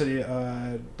was in the city,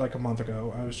 like, a month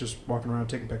ago. I was just walking around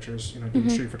taking pictures, you know, doing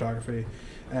street photography.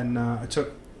 And I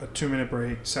took a 2-minute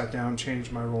break, sat down,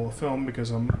 changed my roll of film because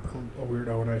I'm a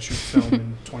weirdo and I shoot film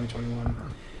in 2021.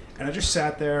 And I just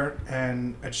sat there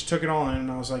and I just took it all in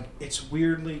and I was like, it's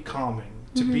weirdly calming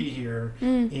to be here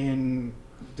in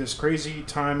this crazy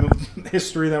time of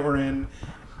history that we're in.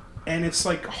 And it's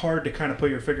like hard to kind of put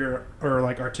your finger or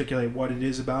like articulate what it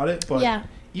is about it. But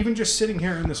even just sitting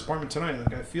here in this apartment tonight,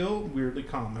 like I feel weirdly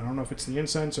calm. I don't know if it's the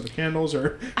incense or the candles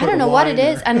or I don't know what it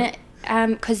is. And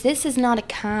because this is not a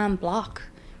calm block.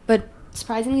 But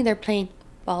surprisingly, they're playing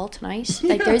ball tonight.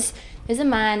 Like there's a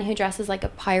man who dresses like a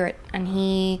pirate, and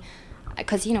he,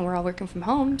 because you know we're all working from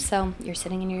home, so you're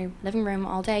sitting in your living room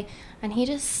all day, and he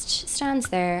just stands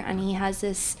there, and he has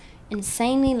this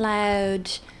insanely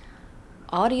loud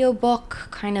audiobook,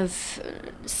 kind of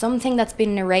something that's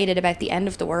been narrated about the end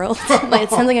of the world. Like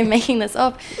it sounds like I'm making this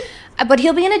up, but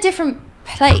he'll be in a different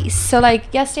place. So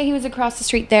like yesterday he was across the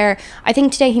street there. I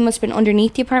think today he must have been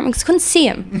underneath the apartment because I couldn't see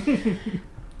him.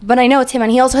 But I know it's him,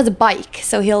 and he also has a bike,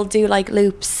 so he'll do like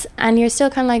loops, and you're still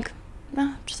kind of like,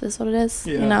 no, just is what it is.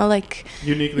 You know, like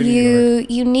uniquely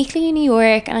New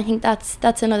York. And I think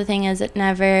that's another thing, is it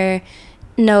never,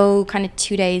 no kind of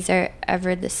 2 days are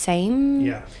ever the same.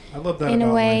 Yeah, I love that in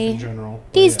about a way. life in general.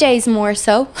 These days more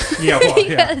so. Yeah, well,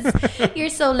 because you're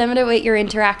so limited with your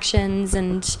interactions,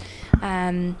 and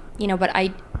you know, but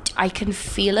I can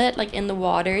feel it like in the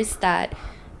waters that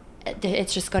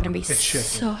it's just going to be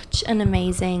such an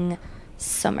amazing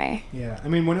summer. Yeah, I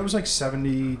mean, when it was like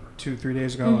 72 3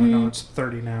 days ago, I know it's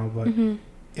 30 now, but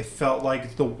it felt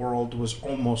like the world was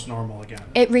almost normal again.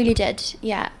 It really did.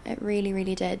 Yeah, it really,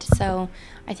 really did. So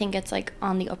I think it's like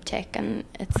on the uptick, and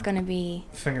it's going to be...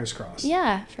 Fingers crossed.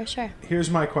 Yeah, for sure. Here's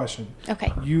my question.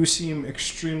 Okay. You seem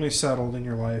extremely settled in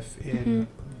your life, in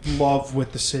love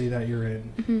with the city that you're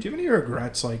in. Do you have any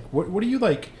regrets? Like, what do you,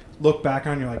 like, look back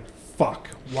on, you're like, fuck,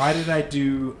 why did I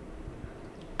do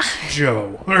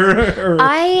Joe?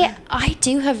 I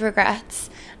do have regrets,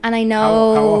 and I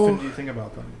know... How often do you think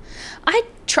about them? I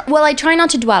try not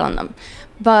to dwell on them,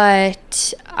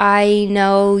 but I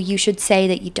know you should say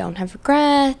that you don't have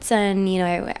regrets, and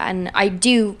and I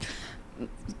do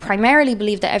primarily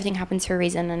believe that everything happens for a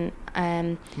reason,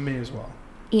 and me as well.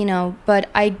 But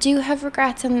I do have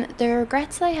regrets, and the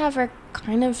regrets that I have are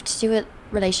kind of to do with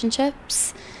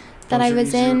relationships that I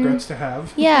was in. Regrets to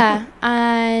have. Yeah,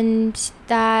 and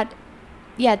that,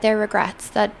 they're regrets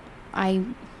that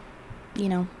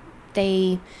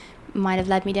they might have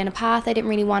led me down a path I didn't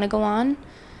really want to go on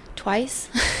twice,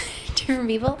 different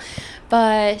people.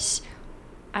 But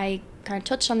I kind of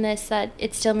touched on this, that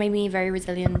it still made me a very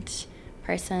resilient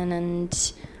person,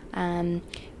 and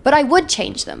but I would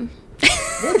change them.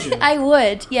 Would you? I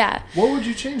would, yeah. What would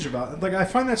you change about it? Like, I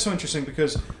find that so interesting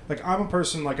because, like, I'm a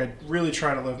person, like, I really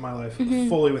try to live my life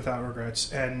fully without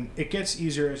regrets, and it gets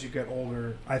easier as you get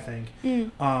older, I think.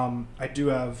 I do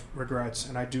have regrets,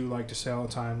 and I do like to say all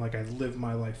the time, like, I live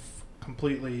my life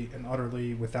completely and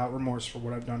utterly without remorse for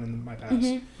what I've done in my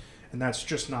past. And that's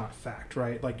just not fact,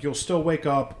 right? Like, you'll still wake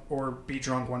up or be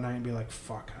drunk one night and be like,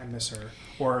 fuck, I miss her.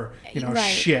 Or,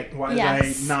 shit, why did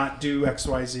I not do X,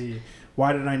 Y, Z?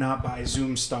 Why did I not buy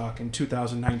Zoom stock in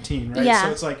 2019, right? Yeah.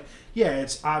 So it's like,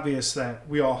 it's obvious that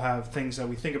we all have things that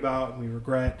we think about and we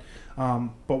regret. But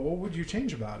what would you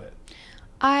change about it?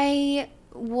 I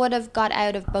would have got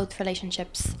out of both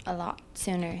relationships a lot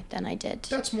sooner than I did.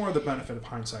 That's more the benefit of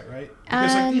hindsight, right?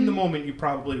 Because like in the moment you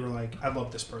probably were like, I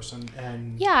love this person,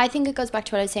 and yeah, I think it goes back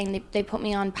to what I was saying. They put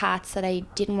me on paths that I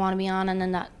didn't want to be on, and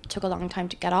then that took a long time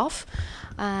to get off,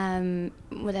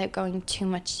 without going too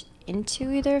much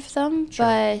into either of them. Sure.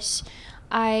 But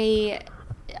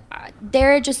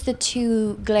they're just the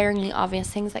two glaringly obvious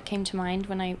things that came to mind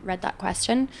when I read that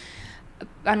question,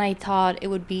 and I thought it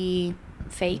would be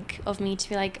fake of me to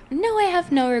be like, no, I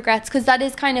have no regrets, because that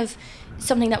is kind of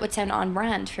something that would sound on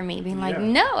brand for me, being like,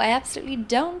 no, I absolutely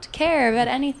don't care about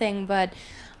anything. But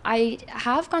I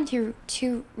have gone through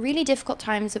two really difficult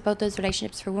times with both those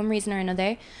relationships for one reason or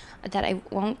another that I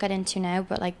won't get into now,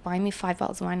 but like, buy me 5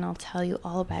 bottles of wine and I'll tell you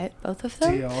all about both of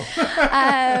them. Deal.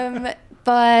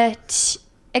 But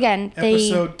again,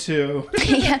 episode 2.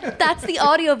 Yeah, that's the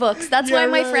audiobooks. That's why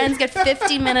my friends get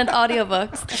 15-minute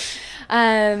audiobooks.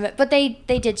 But they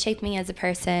did shape me as a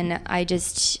person. I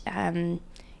just,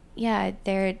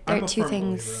 they're two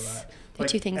things. They're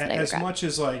two things that I regret. As much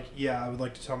as like, I would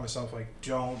like to tell myself like,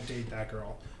 don't date that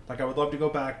girl. Like, I would love to go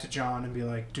back to John and be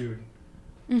like, dude,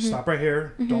 stop right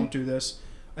here. Don't do this.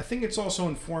 I think it's also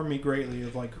informed me greatly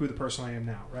of like who the person I am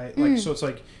now, right? Like, so it's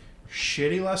like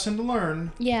shitty lesson to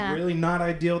learn. Yeah. Really not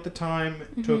ideal at the time.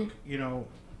 It took,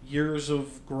 years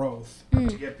of growth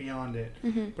to get beyond it.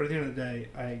 But at the end of the day,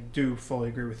 I do fully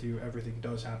agree with you. Everything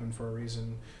does happen for a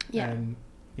reason. Yeah. And,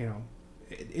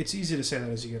 it's easy to say that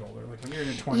as you get older. Like, when you're in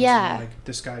your 20s, you're like,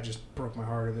 this guy just broke my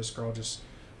heart, or this girl just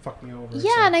fucked me over.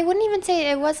 Yeah, and I wouldn't even say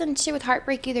it wasn't to do with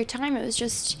heartbreak either time. It was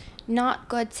just not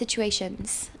good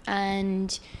situations.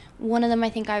 And one of them, I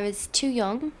think I was too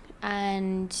young,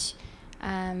 and,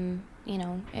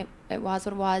 it was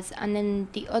what it was. And then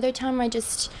the other time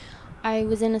I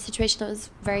was in a situation that was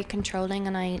very controlling,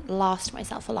 and I lost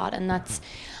myself a lot. And that's,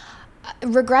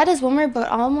 regret is one word, but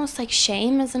almost like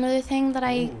shame is another thing that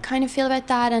I kind of feel about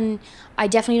that. And I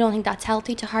definitely don't think that's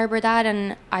healthy to harbor that,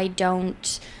 and I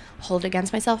don't hold it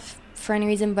against myself for any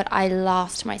reason, but I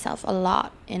lost myself a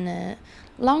lot in a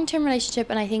long-term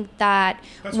relationship. And I think that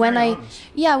that's when very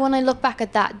when I look back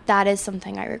at that is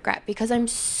something I regret, because I'm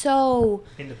so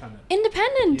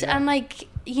independent. Yeah. And like,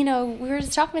 we were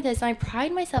just talking about this, and I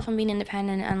pride myself on being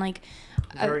independent, and like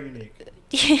very unique.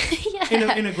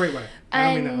 Yeah. In a great way.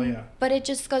 I don't mean that, yeah. But it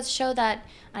just goes to show that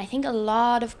I think a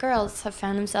lot of girls have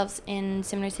found themselves in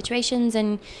similar situations,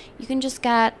 and you can just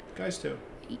get... Guys too.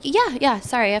 Yeah,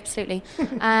 sorry, absolutely.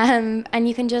 And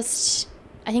you can just...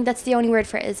 I think that's the only word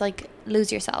for it, is like,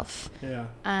 lose yourself. Yeah.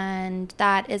 And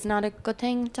that is not a good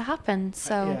thing to happen,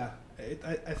 so...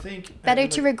 I think... Better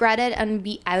to regret it and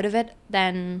be out of it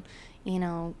than,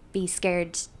 be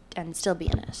scared and still be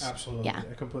in it. Absolutely. Yeah.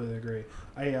 I completely agree.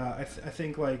 I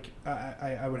think like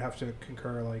I would have to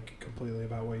concur like completely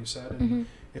about what you said, and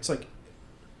it's like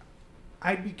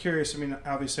I'd be curious. I mean,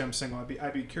 obviously I'm single.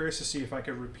 I'd be curious to see if I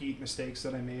could repeat mistakes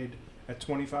that I made at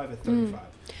 25, at 35.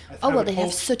 They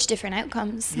have such different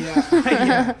outcomes. Yeah,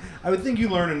 yeah. I would think you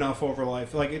learn enough over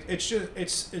life. Like it's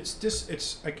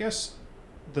I guess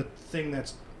the thing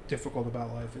that's difficult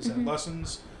about life is that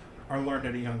lessons are learned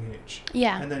at a young age.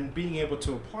 Yeah. And then being able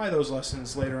to apply those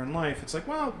lessons later in life, it's like,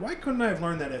 well, why couldn't I have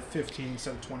learned that at 15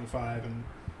 instead of 25? And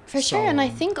for sure, and I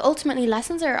think ultimately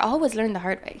lessons are always learned the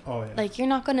hard way. Oh, yeah. Like, you're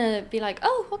not going to be like,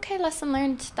 oh, okay, lesson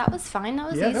learned, that was fine, that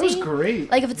was easy. Yeah, that was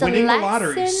great. Like, if it's Winning a lesson... the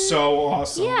lottery is so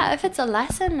awesome. Yeah, if it's a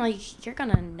lesson, like, you're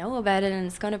going to know about it and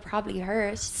it's going to probably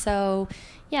hurt. So,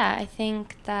 yeah, I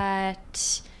think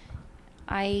that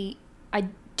I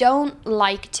don't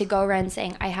like to go around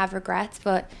saying I have regrets,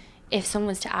 but if someone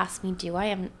was to ask me, do I?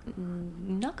 I'm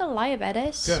not going to lie about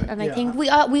it. Good. And I think we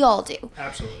all do.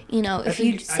 Absolutely. You know, if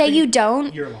you say you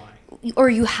don't... You're lying. Or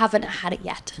you haven't had it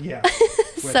yet. Yeah.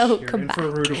 So you're come in back. for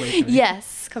a rude awakening.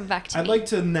 Yes, come back to me. I'd like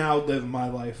to now live my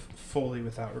life fully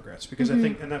without regrets because I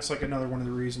think, and that's like another one of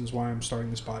the reasons why I'm starting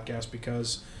this podcast,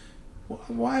 because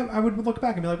why I would look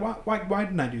back and be like, why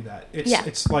didn't I do that?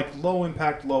 It's like low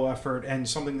impact, low effort, and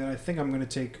something that I think I'm going to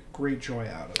take great joy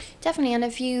out of. Definitely, and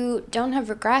if you don't have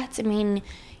regrets, I mean,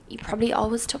 you probably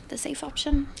always took the safe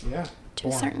option. Yeah. To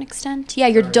a certain extent. Yeah,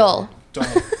 you're dull. Dull.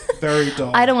 Very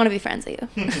dull. I don't want to be friends with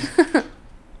you.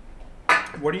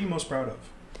 What are you most proud of?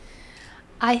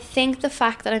 I think the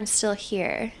fact that I'm still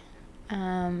here,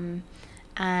 and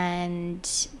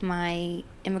my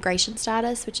immigration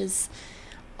status, which is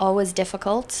always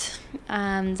difficult.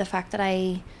 The fact that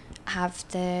I have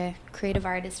the creative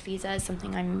artist visa is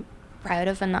something I'm proud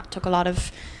of, and that took a lot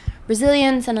of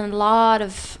resilience and a lot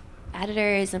of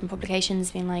editors and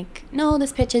publications being like, no,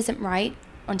 this pitch isn't right,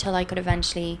 until I could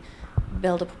eventually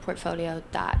build up a portfolio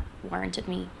that warranted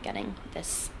me getting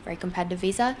this very competitive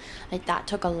visa. Like, that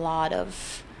took a lot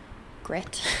of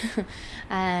grit.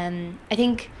 I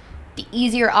think the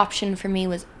easier option for me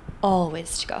was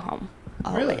always to go home.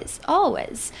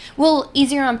 Always. Well,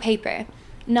 easier on paper,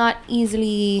 not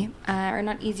easily or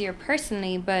not easier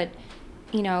personally, but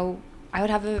you know, I would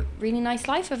have a really nice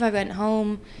life if I went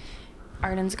home.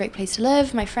 Ireland's a great place to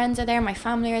live. My friends are there. My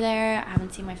family are there. I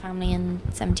haven't seen my family in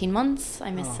 17 months.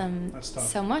 I miss them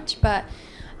so much. But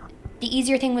the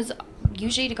easier thing was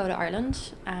usually to go to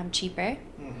Ireland, cheaper.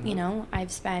 Mm-hmm. You know,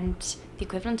 I've spent the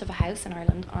equivalent of a house in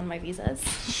Ireland on my visas.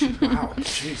 Wow,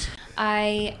 jeez.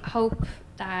 I hope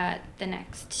that the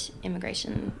next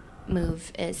immigration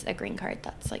move is a green card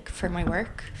that's like for my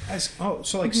work.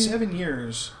 So like 7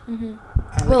 years.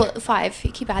 Mm-hmm. Well, 5.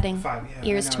 You keep adding 5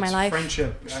 years to my life.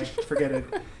 Friendship, I forget it.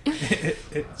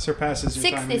 It surpasses your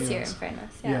 6 time. 6 this year, in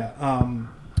fairness. Yeah.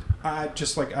 I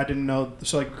just like, I didn't know.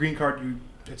 So like green card,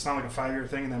 it's not like a 5-year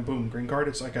thing and then boom, green card.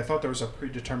 It's like, I thought there was a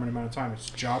predetermined amount of time. It's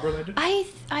job related. I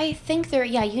think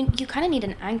you kind of need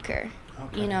an anchor.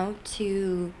 Okay. You know,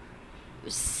 to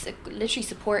literally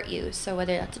support you. So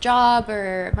whether that's a job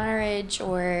or a marriage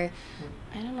or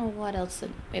I don't know what else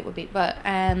it would be, but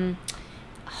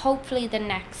hopefully the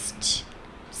next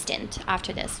stint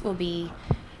after this will be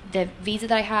the visa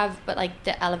that I have, but like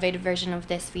the elevated version of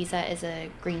this visa is a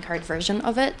green card version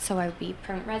of it, so I would be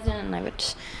permanent resident and I would,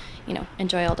 you know,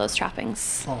 enjoy all those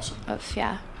trappings. Awesome.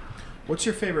 What's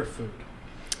your favorite food?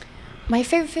 My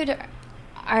favorite food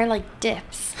are like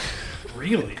dips.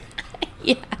 Really?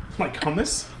 Yeah. Like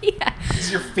hummus? Yeah. This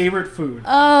is your favorite food?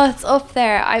 Oh, it's up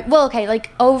there. Like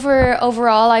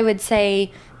overall, I would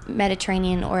say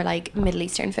Mediterranean or like Middle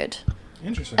Eastern food.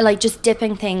 Interesting. I like just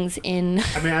dipping things in.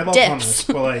 I mean, I love dips.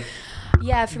 hummus, but like.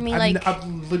 Yeah, for me,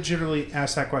 I've legitimately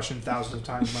asked that question thousands of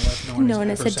times in my life. No one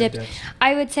has ever said dips.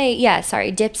 I would say,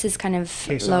 dips is kind of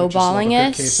lowballing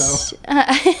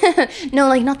it. No,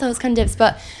 like not those kind of dips,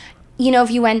 but you know,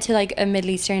 if you went to like a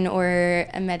Middle Eastern or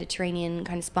a Mediterranean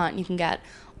kind of spot, you can get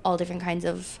all different kinds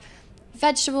of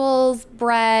vegetables,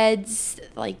 breads,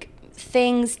 like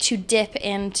things to dip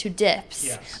into dips.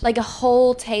 Yes. Like a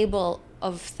whole table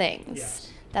of things. Yes.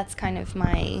 That's kind of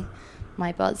my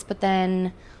buzz. But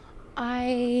then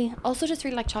I also just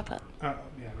really like chocolate. Yeah.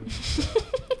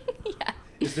 Yeah.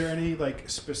 Is there any like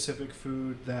specific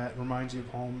food that reminds you of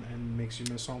home and makes you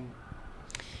miss home?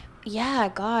 Yeah,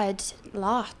 God,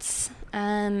 lots.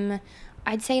 I'd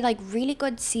say like really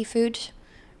good seafood,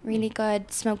 really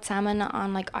good smoked salmon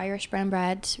on like Irish brown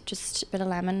bread, just a bit of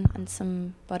lemon and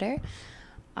some butter.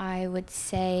 I would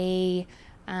say,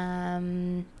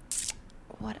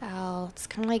 what else?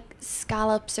 Kind of like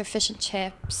scallops or fish and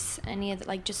chips, any of that,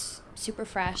 like just super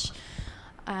fresh,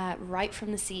 right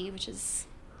from the sea, which is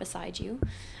beside you.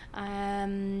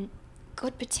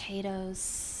 Good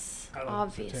potatoes.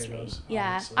 Obviously. Potatoes,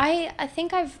 yeah. obviously. I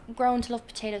think I've grown to love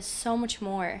potatoes so much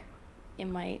more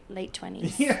in my late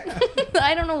 20s. Yeah.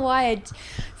 I don't know why. I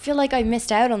feel like I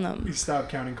missed out on them. You stopped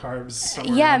counting carbs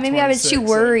somewhere Yeah, around maybe I was too 26,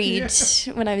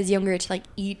 worried when I was younger to like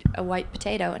eat a white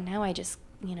potato, and now I just,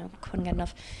 couldn't get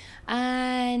enough.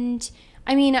 And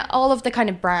I mean, all of the kind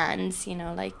of brands,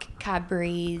 like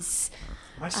Cadbury's.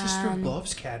 My sister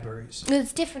loves Cadbury's.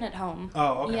 It's different at home.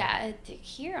 Oh, okay. Yeah,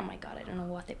 here, oh my God, I don't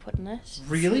know what they put in it.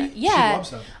 Really? Yeah. She loves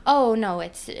them. Oh, no,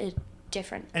 it's a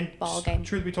different And ball game.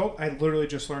 Truth be told, I literally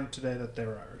just learned today that they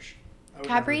were Irish. I would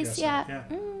never Cadbury's, guess yeah.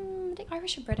 that. I think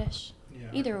Irish or British. Yeah.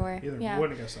 Either or. Yeah.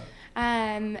 Wouldn't have guessed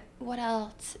that. What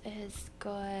else is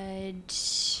good?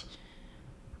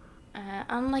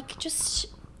 And like just,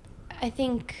 I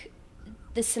think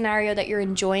the scenario that you're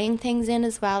enjoying things in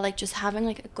as well, like just having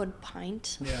like a good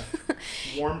pint. Yeah.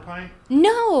 Warm pint?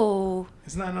 No.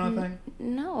 Isn't that another thing?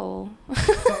 No. I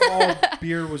thought all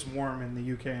beer was warm in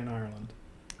the UK and Ireland.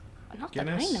 Not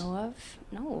Guinness? that I know of.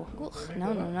 No. Ugh, Make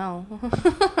no.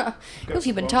 Got Who have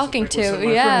you been some talking bumps with some of to?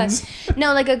 my Yeah. friends.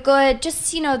 No, like a good,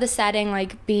 just, the setting,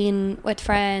 like being with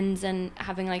friends and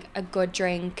having like a good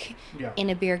drink Yeah. in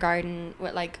a beer garden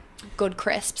with like good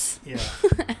crisps. Yeah.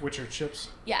 Which are chips?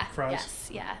 Yeah. Fries?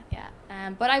 Yes. Yeah.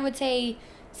 But I would say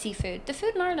seafood. The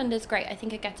food in Ireland is great. I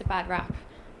think it gets a bad rap,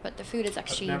 but the food is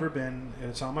actually. I've never been.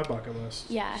 It's on my bucket list.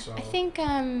 Yeah. So. I think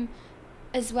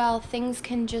as well, things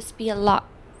can just be a lot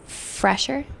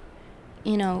fresher.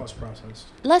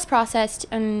 Less processed,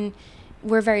 and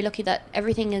we're very lucky that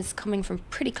everything is coming from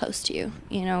pretty close to you.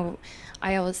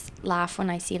 I always laugh when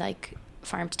I see like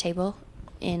farm to table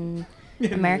in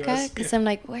America, because I'm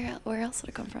like, where else would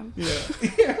it come from?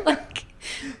 Yeah. Like,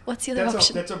 what's the other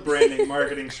option? That's a branding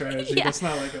marketing strategy. Yeah. That's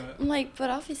not like a. I'm like, but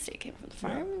obviously it came from the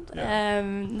farm. Yeah.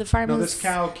 The farm. No, is, this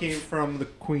cow came from the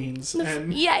Queens.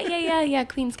 And yeah,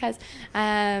 Queen's cows.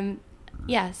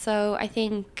 Yeah. So I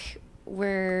think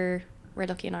we're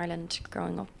lucky in Ireland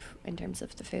growing up in terms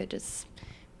of the food is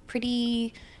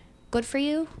pretty good for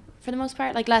you for the most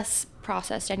part, like less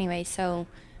processed anyway. So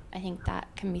I think that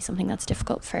can be something that's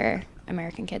difficult for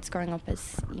American kids growing up,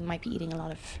 is you might be eating a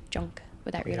lot of junk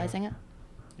without realizing it.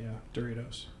 Yeah,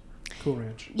 Doritos. Cool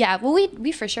Ranch. Yeah, well,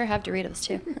 we for sure have Doritos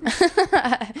too.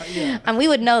 Yeah. And we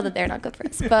would know that they're not good for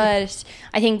us. But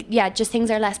I think, just things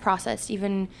are less processed.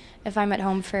 Even if I'm at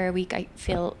home for a week, I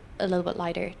feel a little bit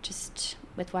lighter just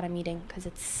with what I'm eating, because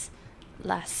it's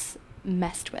less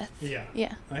messed with.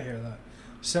 Yeah. I hear that.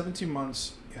 17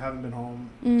 months, you haven't been home,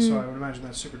 so I would imagine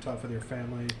that's super tough with your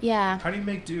family. Yeah. How do you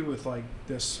make do with like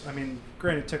this? I mean,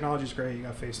 granted, technology's great. You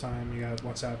got FaceTime, you got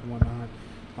WhatsApp and whatnot.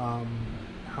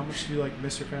 How much do you like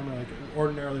miss your family? Like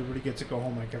ordinarily, would you get to go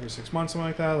home like every 6 months, something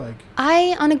like that? Like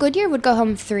I, on a good year, would go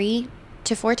home 3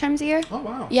 to 4 times a year. Oh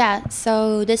wow. Yeah,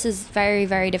 so this is very,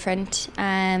 very different.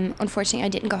 Unfortunately, I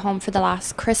didn't go home for the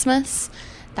last Christmas.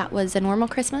 That was a normal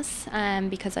Christmas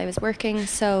because I was working.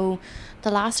 So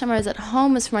the last time I was at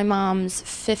home was for my mom's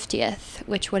 50th,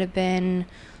 which would have been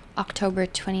October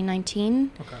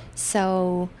 2019. Okay.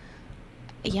 So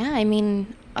yeah, I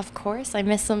mean, of course, I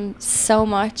miss them so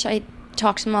much. I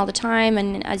talk to them all the time,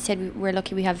 and as I said, we're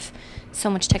lucky we have so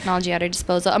much technology at our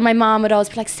disposal. And my mom would always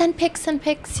be like, send pics,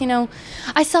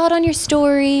 I saw it on your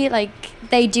story. Like,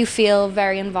 they do feel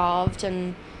very involved,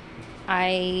 and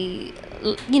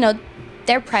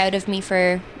they're proud of me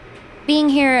for being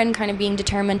here and kind of being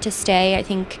determined to stay. I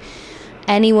think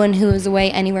anyone who is away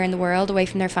anywhere in the world, away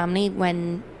from their family,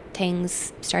 when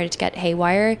things started to get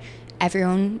haywire,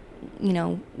 everyone,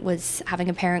 was having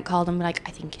a parent call them like,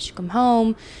 I think you should come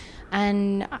home.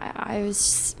 And I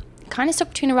was kind of stuck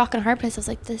between a rock and a hard place. I was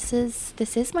like, this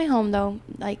is my home though.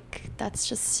 Like, that's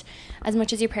just, as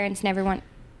much as your parents never want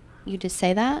you to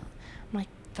say that, I'm like,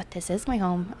 but this is my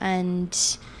home. And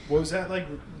what was that like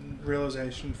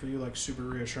realization for you, like super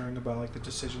reassuring about like the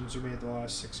decisions you made the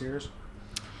last 6 years?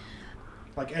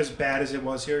 Like, as bad as it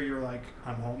was here, you were like,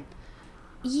 I'm home?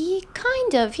 Yeah,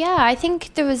 kind of, yeah. I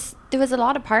think there was a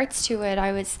lot of parts to it.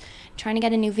 I was trying to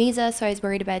get a new visa, so I was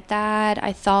worried about that.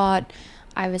 I thought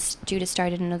I was due to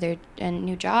start a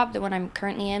new job, the one I'm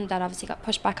currently in. That obviously got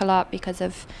pushed back a lot because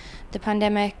of the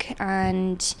pandemic.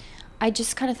 And I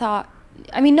just kind of thought,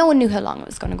 I mean, no one knew how long it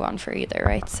was going to go on for either,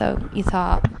 right? So you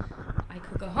thought I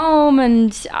could go home,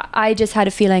 and I just had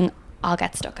a feeling I'll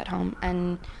get stuck at home,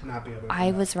 and not be able to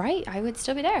I was right. I would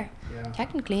still be there. Yeah.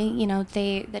 Technically,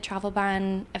 the travel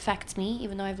ban affects me,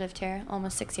 even though I've lived here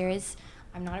almost 6 years.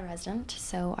 I'm not a resident,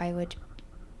 so I would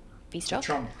be stuck. The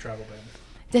Trump travel ban.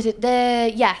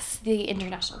 The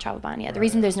international travel ban. Yeah, the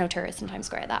reason there's no tourists in Times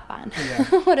Square, that ban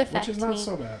would affect me. Which is not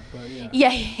so bad, but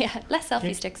yeah. Yeah. Less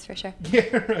selfie sticks for sure.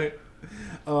 Yeah, right.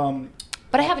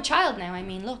 But I have a child now. I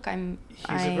mean, look, He's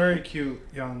a very cute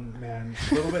young man.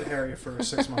 A little bit hairy for a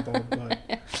 6-month-old, but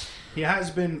he has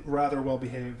been rather well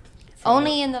behaved.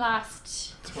 Only in the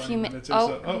last few minutes.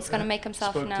 So. He's going to make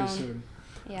himself spoke known. Too soon.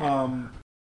 Yeah.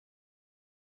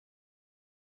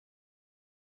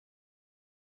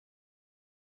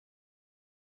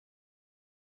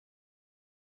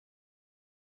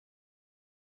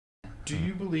 Do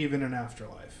you believe in an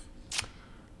afterlife?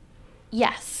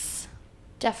 Yes,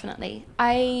 definitely.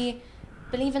 I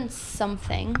believe in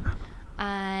something.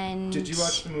 And did you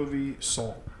watch the movie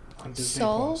Soul on Disney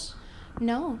Soul? Plus?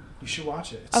 No. You should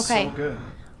watch it. It's so good.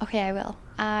 Okay, I will.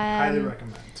 Highly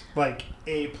recommend. Like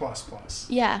A++.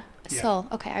 Yeah, Soul.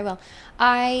 Okay, I will.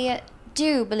 I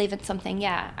do believe in something.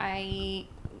 Yeah,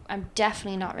 I'm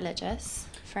definitely not religious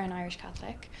for an Irish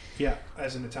Catholic. Yeah,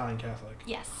 as an Italian Catholic.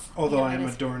 Yes. Although I am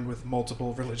adorned with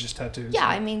multiple religious tattoos. Yeah,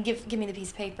 I mean, give me the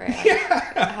piece of paper.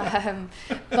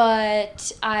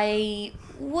 But I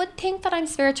would think that I'm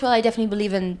spiritual. I definitely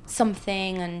believe in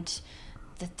something and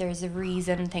that there's a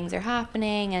reason things are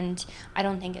happening, and I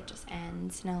don't think it just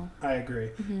ends. No. I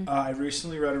agree. Mm-hmm. I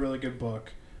recently read a really good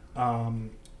book.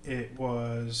 It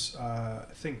was, I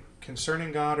think,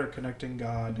 Concerning God or Connecting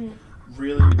God. Mm-hmm.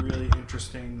 Really, really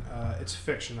interesting. It's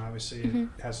fiction, obviously. Mm-hmm.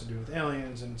 It has to do with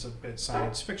aliens, and it's a bit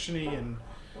science fiction-y,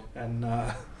 and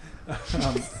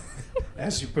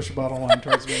as you push a bottle line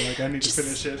towards me, like I need to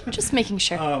finish it. Just making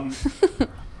sure.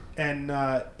 And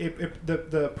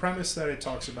the premise that it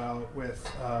talks about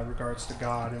with regards to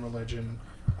God and religion,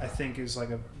 I think, is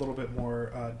like a little bit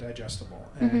more digestible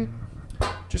and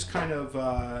just kind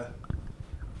of.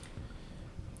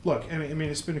 Look, I mean,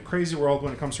 it's been a crazy world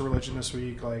when it comes to religion this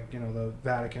week. Like, the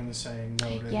Vatican is saying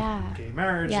no to gay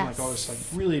marriage and like all this like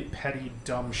really petty,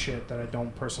 dumb shit that I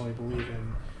don't personally believe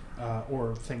in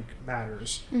or think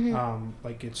matters.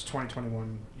 Like it's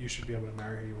 2021, you should be able to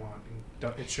marry who you want.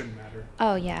 And it shouldn't matter.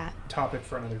 Oh yeah. Topic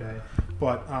for another day.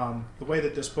 But the way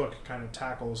that this book kind of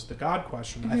tackles the God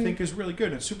question, I think, is really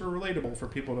good. It's super relatable for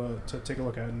people to take a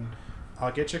look at. And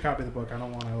I'll get you a copy of the book. I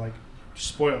don't want to like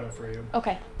spoil it for you.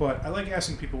 Okay. But I like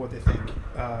asking people what they think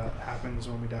happens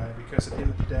when we die, because at the end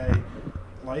of the day,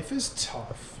 life is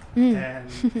tough. And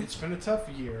it's been a tough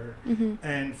year.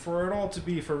 And for it all to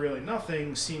be for really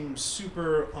nothing seems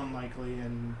super unlikely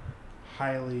and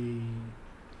highly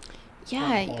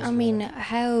implausible. I mean,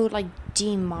 how like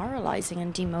demoralizing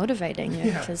and demotivating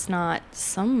if there's not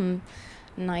some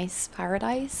nice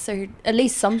paradise or at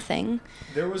least something.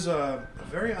 There was a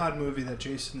very odd movie that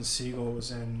Jason Segel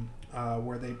was in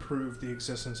where they proved the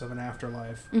existence of an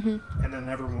afterlife, and then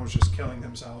everyone was just killing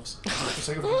themselves. It's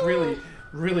like a really,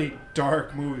 really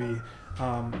dark movie.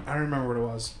 I don't remember what it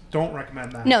was. Don't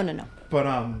recommend that. No. But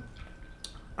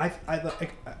I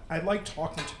like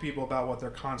talking to people about what their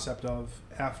concept of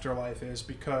afterlife is,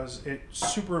 because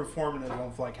it's super informative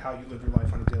of like how you live your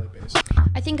life on a daily basis.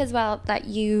 I think as well that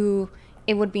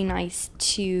it would be nice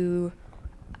to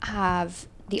have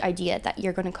the idea that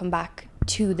you're going to come back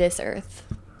to this earth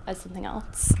as something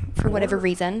else for whatever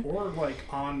reason. Or like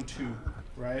on to,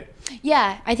 right?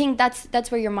 Yeah, I think that's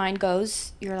where your mind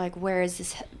goes. You're like, where is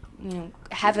this,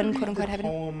 heaven, quote unquote heaven?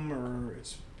 Poem, or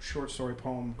it's a short story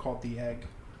poem called The Egg.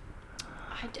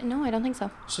 No, I don't think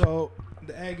so. So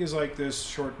The Egg is like this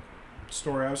short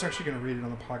story. I was actually going to read it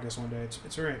on the podcast one day.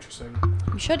 It's very interesting.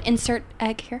 You should insert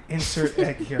egg here. Insert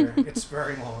egg here. It's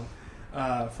very long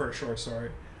for a short story.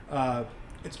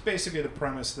 It's basically the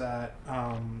premise that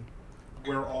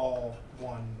we're all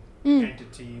one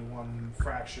entity, one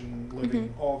fraction,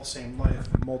 living all the same life,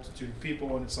 a multitude of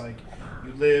people, and it's like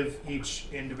you live each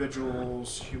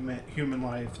individual's human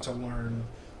life to learn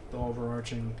the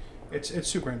overarching. It's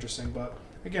super interesting, but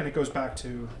again, it goes back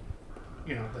to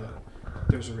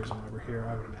there's a reason why we're here,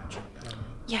 I would imagine.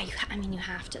 Yeah, you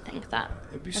have to think that.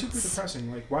 It'd be super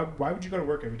depressing. Like, why would you go to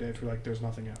work every day if you're like, there's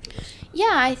nothing after this?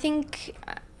 Yeah, I think,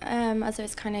 as I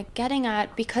was kind of getting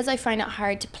at, because I find it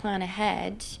hard to plan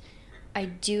ahead, I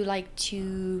do like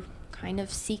to kind of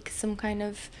seek some kind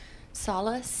of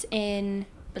solace in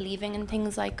believing in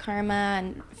things like karma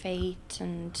and fate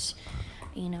and,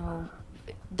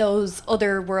 those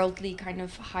otherworldly kind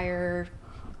of higher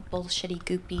bullshitty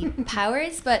goopy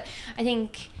powers. But I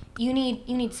think you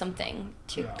need something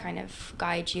to kind of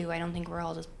guide you. I don't think we're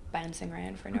all just bouncing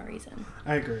around for no reason.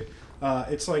 I agree.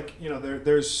 It's like,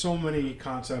 there's so many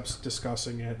concepts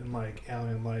discussing it, and like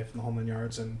alien life and the whole nine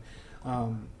yards, and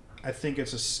I think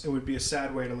it would be a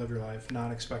sad way to live your life,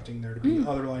 not expecting there to be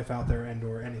other life out there and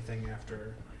or anything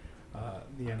after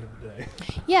the end of the day.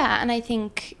 Yeah, and I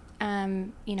think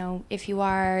if you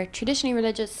are traditionally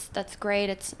religious, that's great.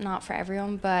 It's not for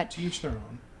everyone, but to each their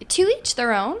own. To each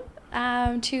their own.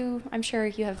 To, I'm sure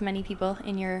you have many people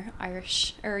in your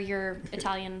Irish or your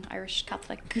Italian Irish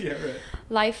Catholic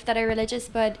life that are religious,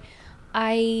 but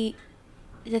the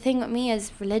thing with me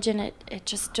is religion, it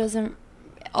just doesn't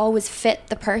always fit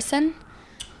the person.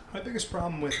 My biggest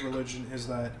problem with religion is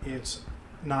that it's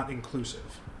not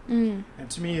inclusive. And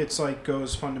to me, it's like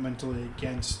goes fundamentally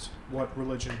against what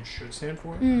religion should stand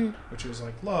for, which is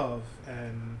like love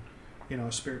and, you know,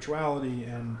 spirituality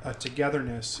and a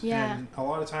togetherness. Yeah. And a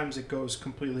lot of times it goes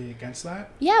completely against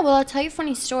that. Yeah, well, I'll tell you a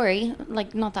funny story.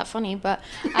 Like, not that funny, but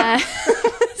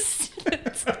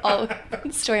it's all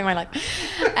the story of my life.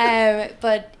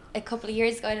 But a couple of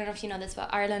years ago, I don't know if you know this, but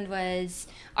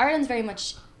Ireland's very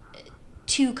much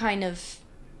two kind of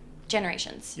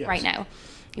generations right now.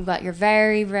 You've got your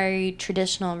very, very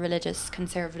traditional, religious,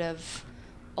 conservative,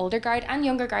 older guard and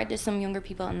younger guard. There's some younger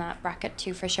people in that bracket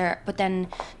too, for sure. But then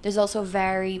there's also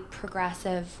very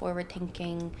progressive,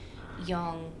 forward-thinking,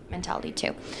 young mentality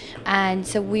too. And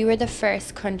so we were the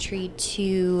first country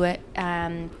to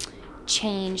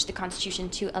change the constitution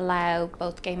to allow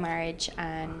both gay marriage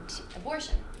and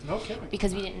abortion. No kidding.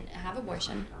 Because we didn't have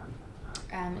abortion.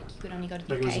 You could only go to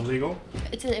the UK. It was illegal?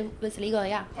 It was illegal,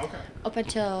 yeah. Okay. Up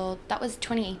until, that was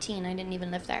 2018. I didn't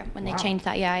even live there when they changed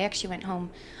that. Yeah, I actually went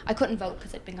home. I couldn't vote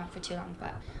because I'd been gone for too long,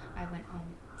 but I went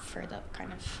home for the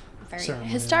kind of very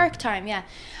historic time, yeah.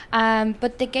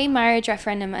 But the gay marriage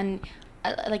referendum, and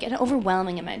like an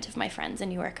overwhelming amount of my friends in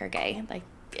New York are gay. Like,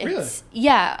 it's, really?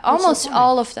 Yeah, almost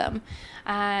all of them.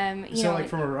 Is that like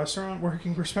from a restaurant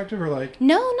working perspective or like?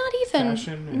 No, not even.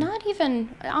 Fashion or? Not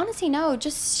even. Honestly, no.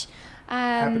 Just.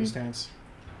 Happenstance.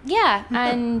 Yeah,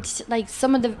 and like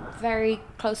some of the very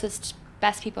closest,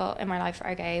 best people in my life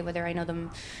are gay, whether I know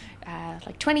them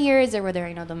like 20 years or whether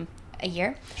I know them a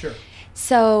year. Sure.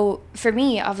 So for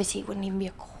me, obviously, it wouldn't even be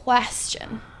a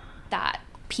question that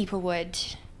people would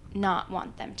not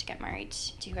want them to get married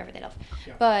to whoever they love.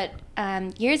 Yeah. But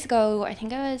years ago, I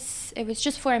think it was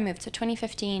just before I moved, so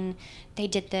 2015, they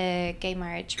did the gay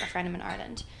marriage referendum in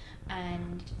Ireland,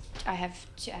 and I have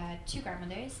two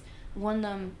grandmothers. One of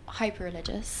them hyper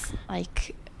religious,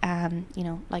 like you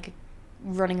know, like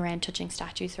running around touching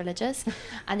statues religious,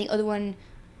 and the other one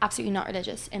absolutely not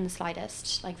religious in the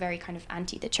slightest, like very kind of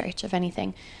anti the church, if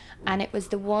anything. And it was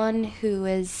the one who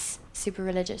is super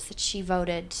religious that she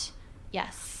voted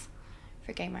yes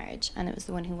for gay marriage, and it was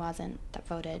the one who wasn't that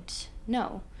voted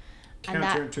no.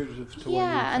 Counterintuitive to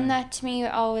yeah, and that to me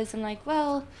always, I'm like,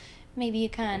 well, maybe you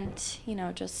can't, you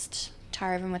know, just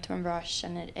tar everyone with one brush,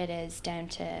 and it is down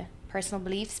to personal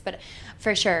beliefs, but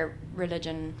for sure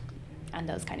religion and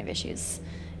those kind of issues,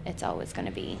 it's always going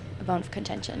to be a bone of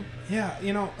contention. Yeah,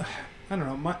 you know, I don't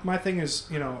know, my thing is,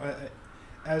 you know,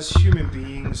 as human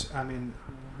beings, I mean,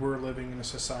 we're living in a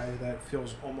society that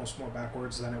feels almost more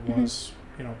backwards than it was,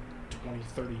 you know, 20,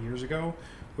 30 years ago,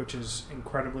 which is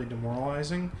incredibly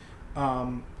demoralizing.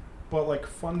 But like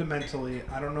fundamentally,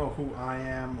 I don't know who I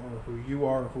am or who you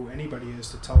are or who anybody is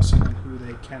to tell someone who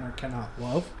they can or cannot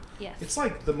love. Yes. It's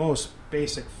like the most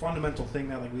basic, fundamental thing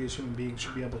that like we as human beings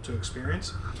should be able to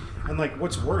experience. And like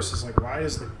what's worse is like, why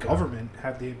does the government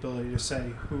have the ability to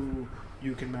say who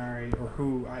you can marry or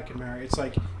who I can marry? It's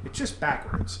like, it's just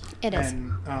backwards. It is.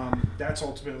 And that's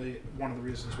ultimately one of the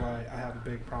reasons why I have a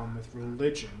big problem with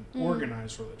religion,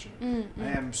 organized religion. I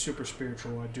am super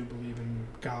spiritual. I do believe in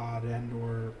God and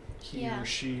or he or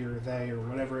she or they or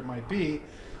whatever it might be.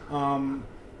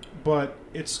 But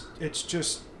it's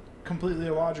just completely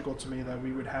illogical to me that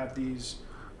we would have these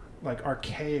like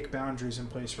archaic boundaries in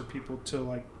place for people to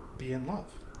like be in love.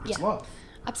 It's love.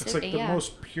 Absolutely, it's like the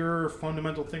most pure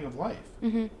fundamental thing of life.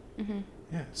 Yeah,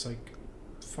 it's like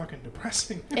fucking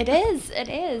depressing. It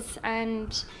is.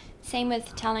 And same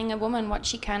with telling a woman what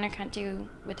she can or can't do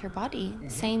with her body.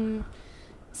 Same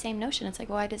notion. It's like,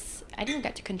 well, I don't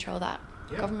get to control that.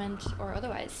 Government or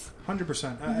otherwise.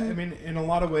 100%. I mean, in a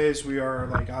lot of ways, we are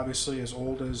like obviously as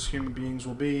old as human beings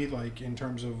will be, like in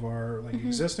terms of our like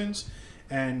existence,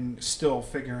 and still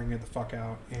figuring it the fuck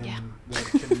out in what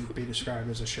can be described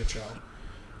as a shit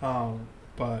show.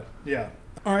 But yeah.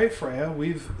 All right, Freya,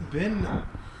 we've been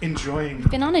enjoying.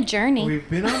 We've been on a journey. We've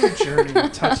been on a journey,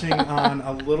 touching on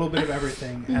a little bit of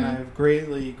everything, and I've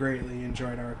greatly, greatly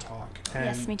enjoyed our talk. And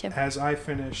yes, me too. As I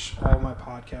finish all my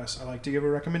podcasts, I like to give a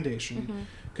recommendation.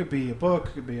 Could be a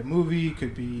book, could be a movie,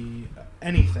 could be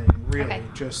anything, really. Okay.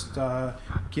 Just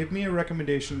give me a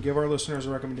recommendation, give our listeners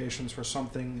recommendations for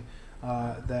something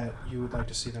that you would like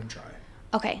to see them try.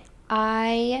 Okay.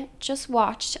 I just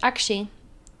watched, actually,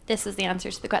 this is the answer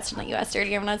to the question that you asked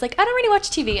earlier when I was like, I don't really watch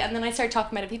TV. And then I started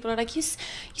talking about it. People are like, you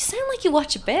sound like you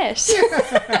watch a bit.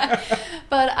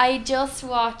 But I just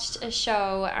watched a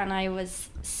show and I was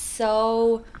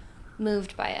so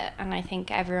moved by it, and I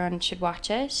think everyone should watch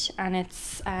it. And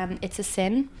it's a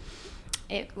sin.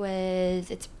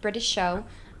 It's a British show,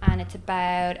 and it's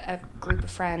about a group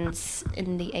of friends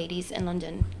in the 80s in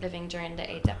London living during the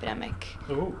AIDS epidemic.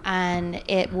 Ooh. And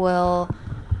it will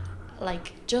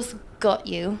like just gut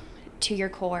you to your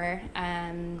core,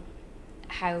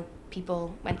 how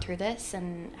people went through this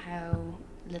and how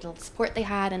little support they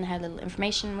had and how little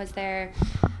information was there.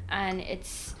 And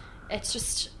it's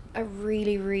just a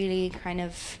really, really kind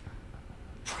of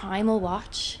primal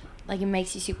watch. Like, it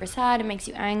makes you super sad, it makes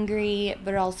you angry,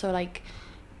 but also like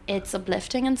it's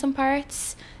uplifting in some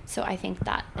parts. So I think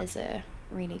that is a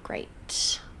really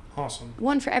great Awesome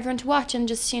one for everyone to watch. And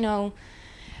just, you know,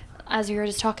 as we were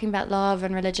just talking about love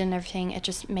and religion and everything, it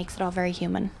just makes it all very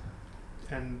human.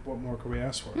 And what more could we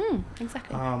ask for?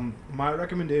 Exactly. My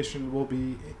recommendation will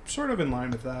be sort of in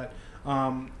line with that.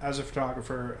 As a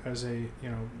photographer, as a, you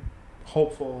know,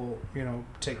 hopeful, you know,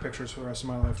 take pictures for the rest of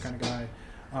my life kind of guy,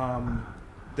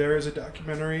 there is a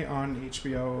documentary on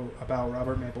HBO about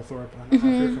Robert Mapplethorpe. I don't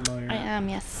know if you're familiar. I am,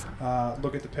 yes.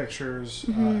 Look at the pictures.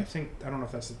 I don't know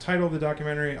if that's the title of the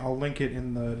documentary. I'll link it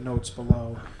in the notes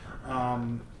below.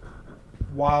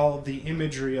 While the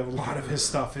imagery of a lot of his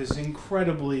stuff is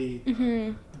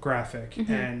incredibly graphic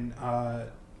and,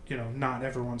 you know, not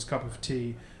everyone's cup of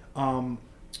tea,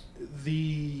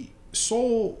 the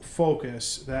sole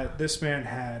focus that this man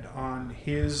had on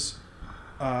his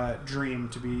dream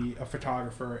to be a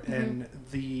photographer and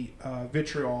the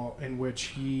vitriol in which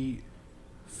he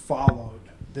followed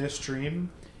this dream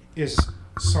is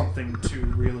something to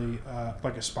really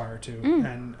like aspire to.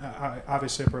 And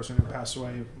obviously a person who passed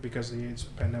away because of the AIDS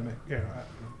pandemic, you know,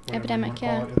 Epidemic, you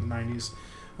call it, in the 90s.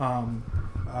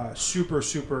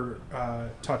 Super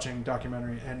touching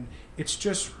documentary, and it's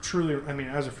just truly, I mean,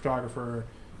 as a photographer,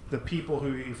 the people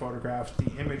who he photographed,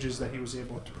 the images that he was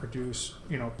able to produce,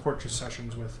 you know, portrait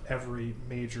sessions with every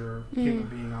major human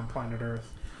being on planet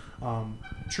Earth,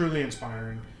 truly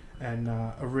inspiring and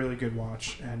a really good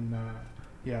watch. And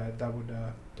yeah, that would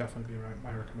definitely be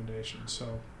my recommendation.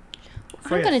 So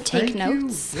Freya, I'm going to take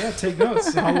notes. Yeah, take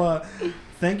notes. I'll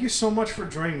thank you so much for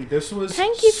joining me. This was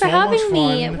Thank you for so having much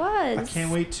me. fun. It was. I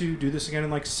can't wait to do this again in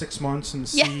like 6 months and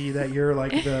see that you're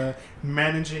like the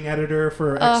managing editor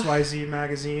for XYZ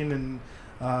magazine and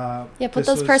yeah, put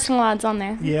those personal ads on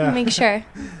there. Yeah. Make sure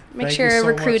a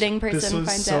recruiting person this was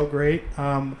finds so out. Great.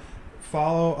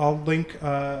 I'll link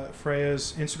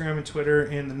Freya's Instagram and Twitter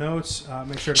in the notes.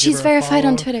 Make sure to She's give her a verified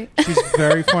on follow. Twitter. She's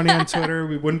very funny on Twitter.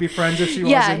 We wouldn't be friends if she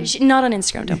wasn't. Yeah, not on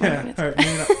Instagram. Don't worry. All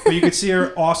right, but you could see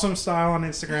her awesome style on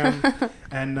Instagram.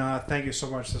 And thank you so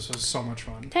much. This was so much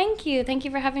fun. Thank you. Thank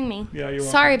you for having me. Yeah, you're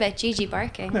welcome. Sorry about Gigi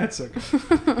barking. That's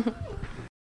okay.